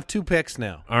 you have 2 picks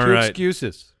now. All 2 right.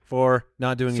 excuses for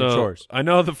not doing So your chores. I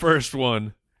know the first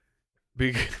one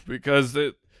because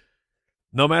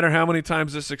no matter how many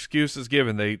times this excuse is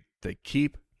given, they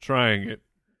keep trying it.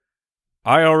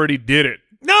 I already did it.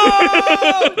 No!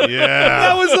 Yeah.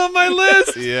 That was on my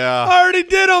list. Yeah. I already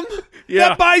did them. Yeah.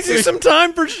 That buys you some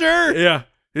time for sure. Yeah.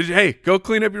 Hey, go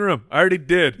clean up your room. I already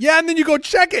did. Yeah, and then you go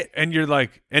check it. And you're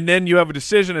like, and then you have a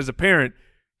decision as a parent.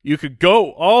 You could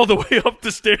go all the way up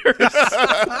the stairs,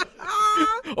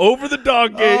 over the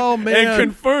dog gate, Oh, man. and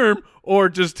confirm, or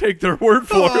just take their word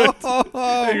for it.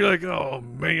 And you're like, oh,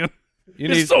 man.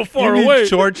 It's so far you need away.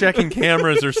 chore checking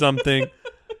cameras or something.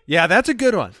 Yeah, that's a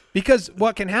good one. Because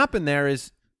what can happen there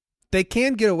is they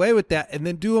can get away with that and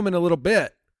then do them in a little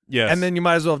bit. Yes. And then you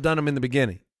might as well have done them in the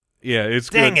beginning. Yeah, it's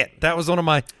Dang good. it. That was one of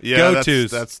my Yeah, go-tos.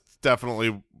 that's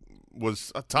definitely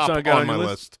was a top So I got on my your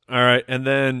list. All right, and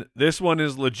then this one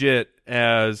is legit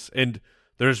and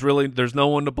there's no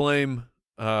one to blame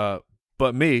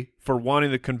but me for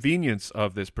wanting the convenience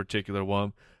of this particular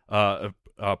one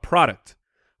product.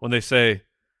 When they say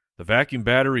the vacuum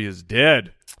battery is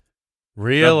dead.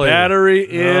 Really? The battery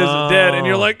is dead, and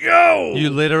you're like, yo! You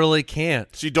literally can't.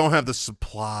 So you don't have the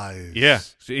supplies. Yeah.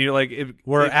 So you're like,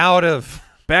 We're out of.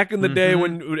 Back in the day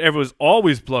when everyone was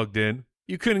always plugged in,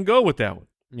 you couldn't go with that one.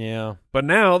 Yeah. But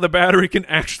now the battery can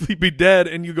actually be dead,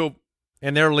 and you go,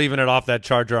 And they're leaving it off that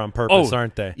charger on purpose,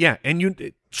 aren't they? yeah.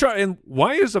 And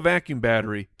why does a vacuum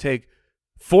battery take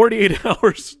 48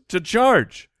 hours to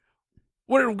charge?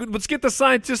 Let's get the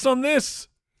scientists on this.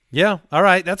 Yeah. All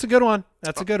right. That's a good one.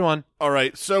 All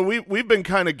right. So we've been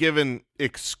kind of given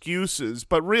excuses,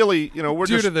 but really, we're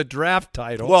Due just to the draft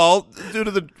title.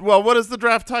 what is the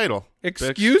draft title?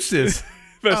 Excuses.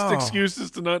 Best excuses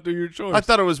to not do your chores. I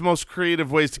thought it was most creative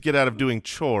ways to get out of doing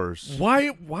chores.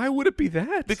 Why would it be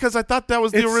that? Because I thought that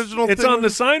was the original It's thing. on the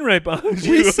sign right behind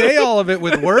you. We say all of it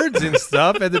with words and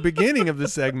stuff at the beginning of the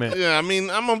segment. Yeah, I mean,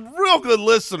 I'm a real good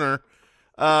listener.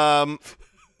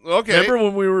 Okay. Remember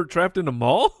when we were trapped in a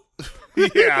mall?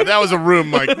 Yeah, that was a room,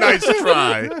 Mike. Nice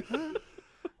try.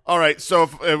 All right, so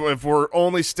if we're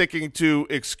only sticking to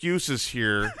excuses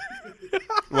here,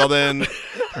 well then,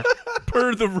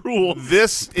 Per the rule.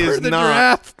 this is the not.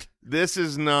 draft. This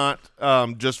is not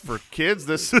just for kids.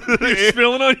 This You're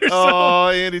spilling on yourself. Oh,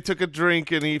 Andy took a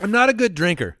drink and he. I'm not a good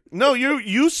drinker. No,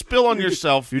 you spill on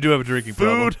yourself. You do have a drinking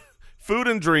problem. Food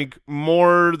and drink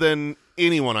more than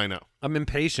anyone I know. I'm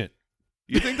impatient.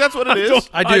 You think that's what it is?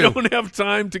 I do. I don't have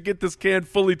time to get this can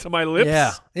fully to my lips.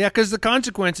 Yeah. Yeah, because the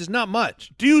consequence is not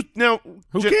much. Do you now?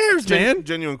 Who cares, man?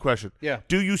 Genuine question. Yeah.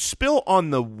 Do you spill on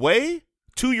the way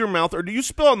to your mouth, or do you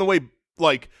spill on the way?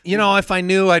 Like, If I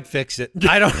knew, I'd fix it.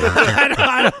 I don't.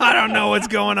 I don't know what's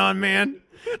going on, man.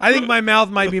 I think my mouth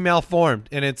might be malformed,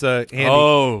 and it's a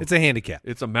it's a handicap.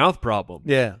 It's a mouth problem.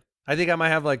 Yeah, I think I might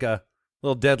have like a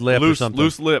little dead lip or something.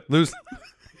 Loose lip. Loose.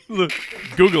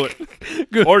 Google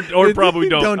it. Or probably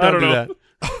don't. I don't do know.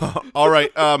 that. all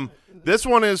right. This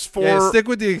one is for. Yeah, stick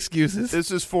with the excuses.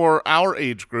 This is for our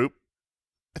age group.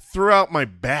 I threw out my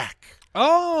back.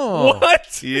 Oh,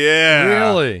 What? Yeah.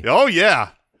 Really? Oh yeah.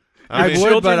 I mean, would,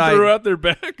 Children but threw out their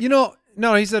back.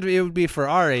 No, he said it would be for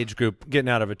our age group getting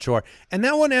out of a chore, and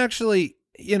that one actually,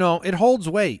 it holds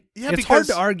weight. Yeah, it's hard because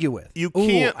to argue with. you Ooh,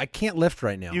 can't- I can't lift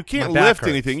right now. You can't My back lift hurts.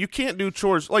 anything. You can't do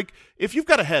chores. Like if you've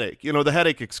got a headache, the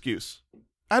headache excuse.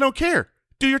 I don't care.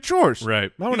 Do your chores.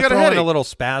 Right. I want You to got a throw in a headache. little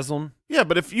spasm. Yeah,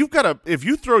 but if you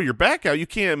throw your back out, you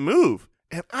can't move,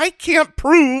 and I can't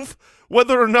prove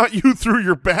whether or not you threw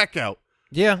your back out.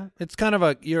 Yeah, it's kind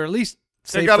of you're at least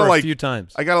safe gotta, for a like- few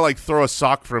times. I gotta throw a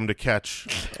sock for him to catch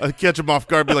him off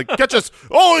guard. Be like, catch us!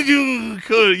 Oh,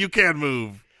 you can't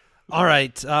move. All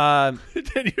right. Then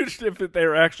if they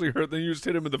were actually hurt, then you just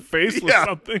hit him in the face with Yeah,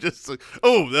 something. just like,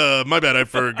 my bad. I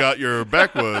forgot your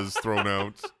back was thrown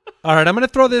out. All right, I'm going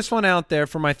to throw this one out there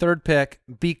for my third pick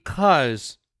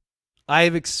because I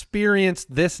have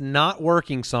experienced this not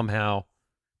working somehow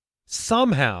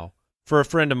for a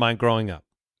friend of mine growing up,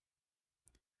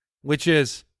 which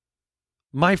is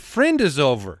my friend is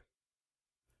over.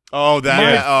 Oh,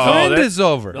 My friend is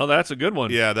over. No, that's a good one.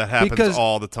 Yeah, that happens Because-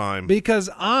 all the time. Because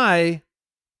when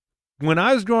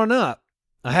I was growing up,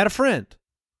 I had a friend,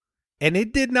 and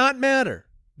it did not matter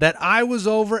that I was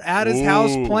over at his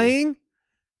house Ooh. playing.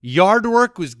 Yard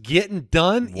work was getting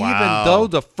done, Wow. even though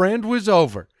the friend was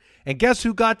over. And guess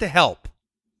who got to help?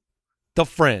 The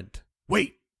friend.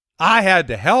 Wait, I had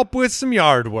to help with some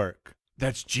yard work.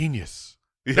 That's genius.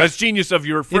 Yeah. That's genius of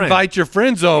your friend. Invite your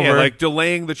friends over. Yeah, like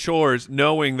delaying the chores,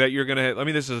 knowing that you're going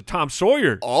to. This is a Tom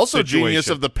Sawyer. also situation. genius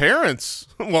of the parents.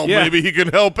 Well, Yeah. maybe he can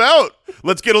help out.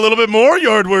 Let's get a little bit more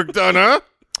yard work done, huh?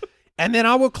 And then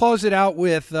I will close it out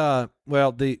with, the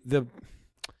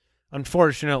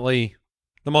unfortunately,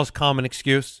 the most common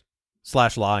excuse /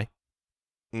 lie.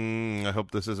 I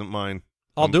hope this isn't mine.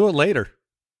 I'll do it later.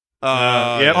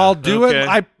 Yep. I'll do Okay.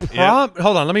 it.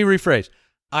 Hold on, let me rephrase.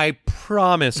 I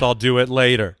promise I'll do it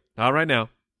later. Not right now.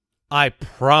 I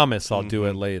promise I'll do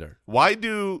it later. Why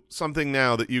do something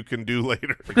now that you can do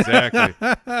later? Exactly.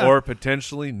 Or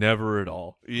potentially never at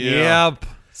all. Yep.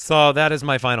 So that is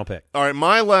my final pick. All right,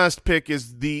 my last pick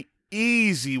is the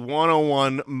easy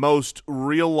 101 most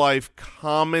real-life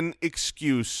common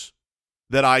excuse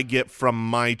that I get from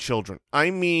my children. I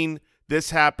mean this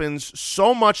happens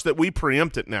so much that we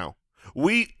preempt it now.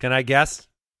 Can I guess?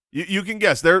 You can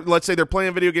guess. Let's say they're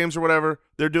playing video games or whatever.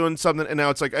 They're doing something, and now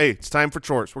it's like, hey, it's time for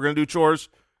chores. We're going to do chores.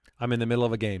 I'm in the middle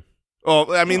of a game.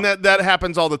 Oh, I mean, that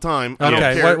happens all the time. I don't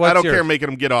Okay, care. I don't yours? care making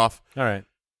them get off. All right.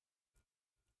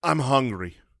 I'm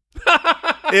hungry.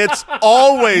 It's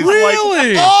always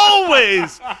Really?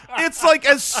 always. It's like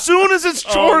as soon as it's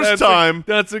chores time.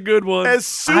 That's a good one. As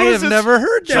soon I as have it's never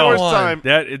heard that chores one. time.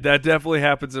 That definitely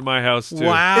happens in my house too.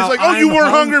 Wow. It's like, oh, you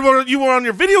weren't hungry. You were on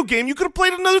your video game. You could have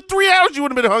played another 3 hours. You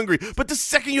would have been hungry. But the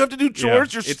second you have to do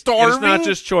chores, you're starving. It's not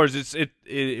just chores. It's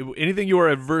anything you are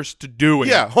averse to doing.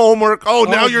 Yeah, homework. Oh,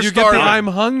 now you're you starving. Get the I'm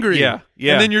hungry. Yeah.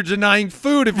 And then you're denying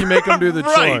food if you make them do the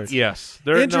Right. chores. Yes.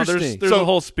 Interesting. There's a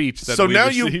whole speech that so we now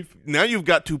receive. you've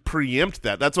got to preempt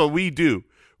that. That's what we do.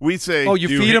 We say, Oh, you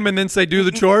feed them and then say do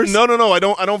the chores? No. I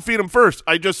don't feed them first.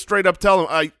 I just straight up tell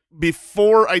them.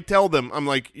 Before I tell them, I'm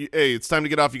like, hey, it's time to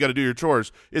get off. You got to do your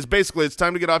chores. It's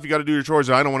time to get off. You got to do your chores.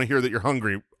 And I don't want to hear that you're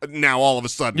hungry now all of a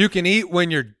sudden. You can eat when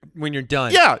you're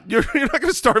done. Yeah, you're not going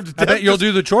to starve to death. I bet you'll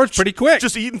do the chores pretty quick.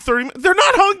 Just eat in 30 minutes. They're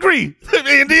not hungry.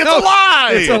 Andy, it's a lie.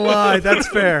 It's a lie. That's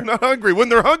fair. They're not hungry. When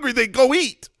they're hungry, they go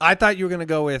eat. I thought you were going to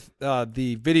go with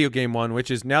the video game one,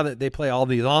 which is now that they play all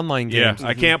these online Yeah, games.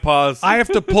 I can't pause. I have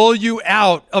to pull you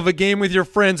out of a game with your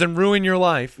friends and ruin your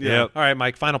life. Yeah. All right,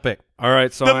 Mike, final pick. All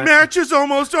right, so The match is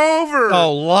almost over.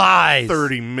 Oh, lies.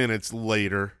 30 minutes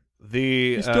later.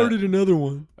 the another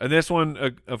one. and this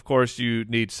one, of course, you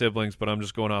need siblings, but I'm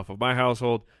just going off of my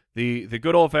household. The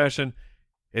good old fashioned.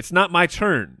 It's not my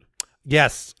turn.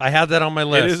 Yes, I have that on my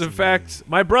list. It is, in fact,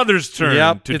 my brother's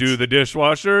turn to do the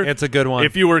dishwasher. It's a good one.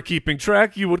 If you were keeping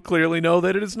track, you would clearly know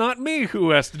that it is not me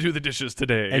who has to do the dishes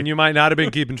today. And you might not have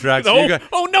been keeping track. No.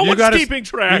 So No one's keeping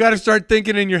track. You got to start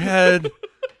thinking in your head,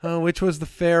 which was the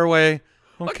fair way.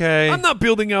 Okay. I'm not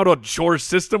building out a chore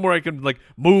system where I can like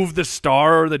move the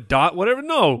star or the dot, whatever.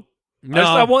 No.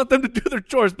 I want them to do their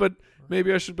chores, but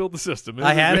maybe I should build the system.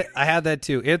 I had that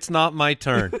too. It's not my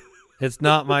turn. It's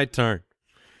not my turn.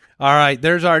 All right,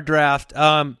 there's our draft.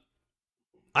 That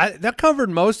covered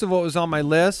most of what was on my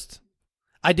list.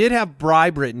 I did have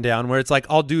bribe written down where it's like,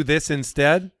 I'll do this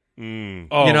instead. Oh.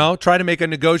 You know, try to make a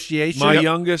negotiation. My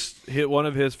youngest one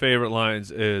of his favorite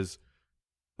lines is,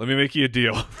 "Let me make you a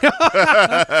deal."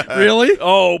 Really?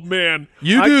 Oh man,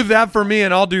 You do that for me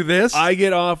and I'll do this? I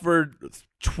get offered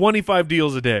 25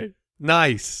 deals a day.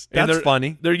 Nice. And That's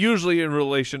funny. They're usually in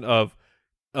relation of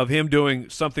him doing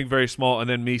something very small and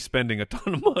then me spending a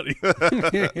ton of money.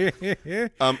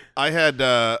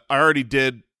 I already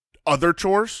did other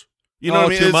chores. You know what I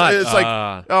mean? Too much. It's like,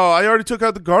 I already took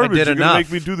out the garbage. did You're going to make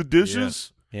enough. me do the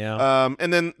dishes? Yeah.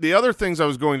 And then the other things I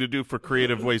was going to do for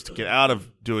creative ways to get out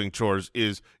of doing chores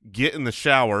is get in the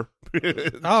shower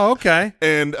Oh, okay.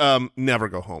 and never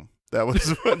go home. That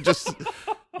was just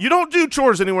 – you don't do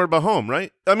chores anywhere but home,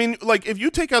 right? I mean, like if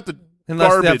you take out the Unless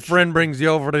garbage – that friend brings you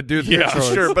over to do the chores.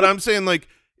 sure. But I'm saying like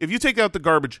if you take out the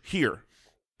garbage here,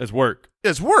 It's work.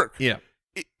 it's work. Yeah.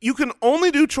 You can only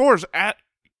do chores at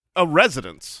a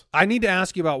residence. I need to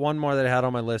ask you about one more that I had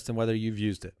on my list and whether you've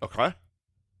used it Okay.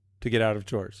 to get out of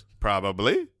chores.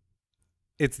 Probably.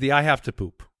 It's the I have to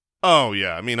poop. Oh,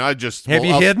 yeah. I mean, I just – Have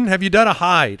you hidden? Have you done a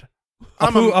hide?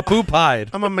 A poop hide.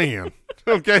 I'm a man,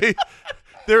 okay?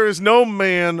 There is no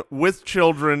man with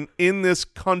children in this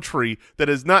country that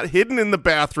is not hidden in the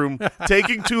bathroom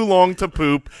taking too long to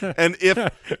poop. And if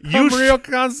I'm real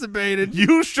constipated.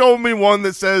 you show me one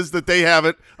that says that they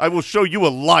haven't, I will show you a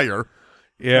liar.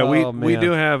 Yeah, we man.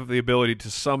 do have the ability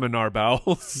to summon our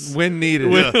bowels. When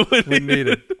needed. When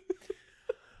needed.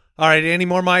 All right, any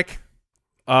more, Mike?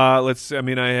 Let's see. I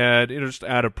mean, I had just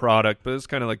add a product, but it's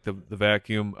kind of like the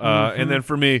vacuum. And then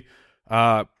for me,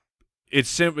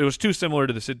 it was too similar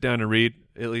to the sit down and read.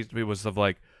 At least it was of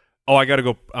like, oh, I got to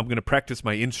go. I'm going to practice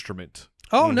my instrument.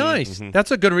 Oh, nice.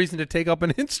 That's a good reason to take up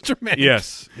an instrument.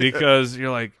 Yes, because you're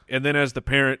like, and then as the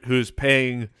parent who's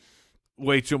paying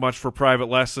way too much for private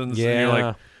lessons, and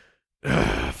you're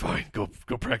like, fine, go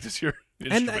practice your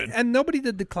instrument. And nobody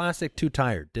did the classic too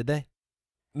tired, did they?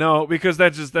 No, because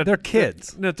they're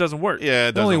kids. That doesn't work. Yeah,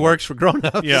 It only works for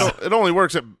grown-ups. Yeah. It only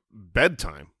works at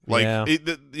bedtime. Like,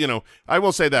 Yeah. I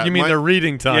will say that. You mean the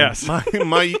reading time? Yes.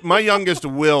 My youngest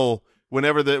will,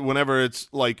 whenever it's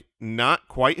like not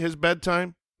quite his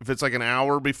bedtime, if it's like an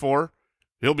hour before,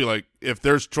 he'll be like, if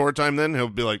there's chore time, then he'll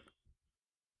be like,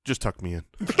 just tuck me in.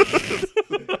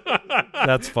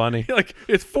 That's funny. You're like,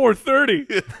 it's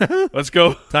 4:30. Let's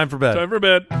go. Time for bed. Time for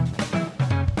bed.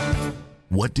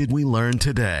 What did we learn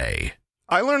today?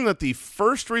 I learned that the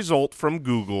first result from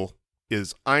Google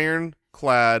is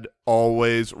ironclad,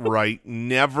 always right.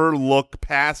 Never look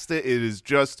past it. It is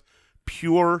just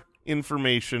pure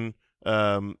information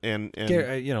and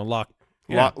locked.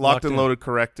 locked and in. loaded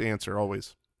correct answer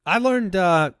always. I learned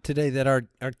today that our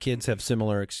kids have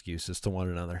similar excuses to one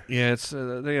another. Yeah, it's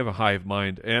they have a hive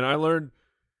mind, and I learned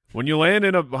when you land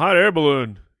in a hot air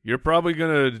balloon, you're probably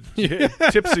gonna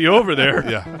tipsy over there.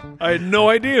 Yeah. I had no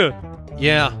idea.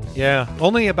 Yeah.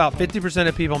 Only about 50%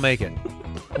 of people make it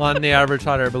on the average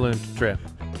hot air balloon trip,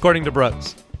 according to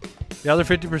Brooks. The other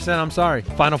 50%, I'm sorry,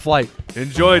 final flight.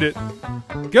 Enjoyed it.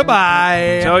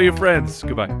 Goodbye. Tell your friends.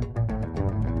 Goodbye.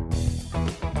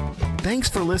 Thanks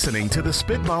for listening to the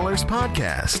Spitballers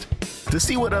Podcast. To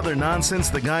see what other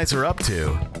nonsense the guys are up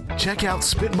to, check out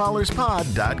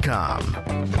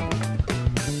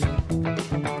SpitballersPod.com.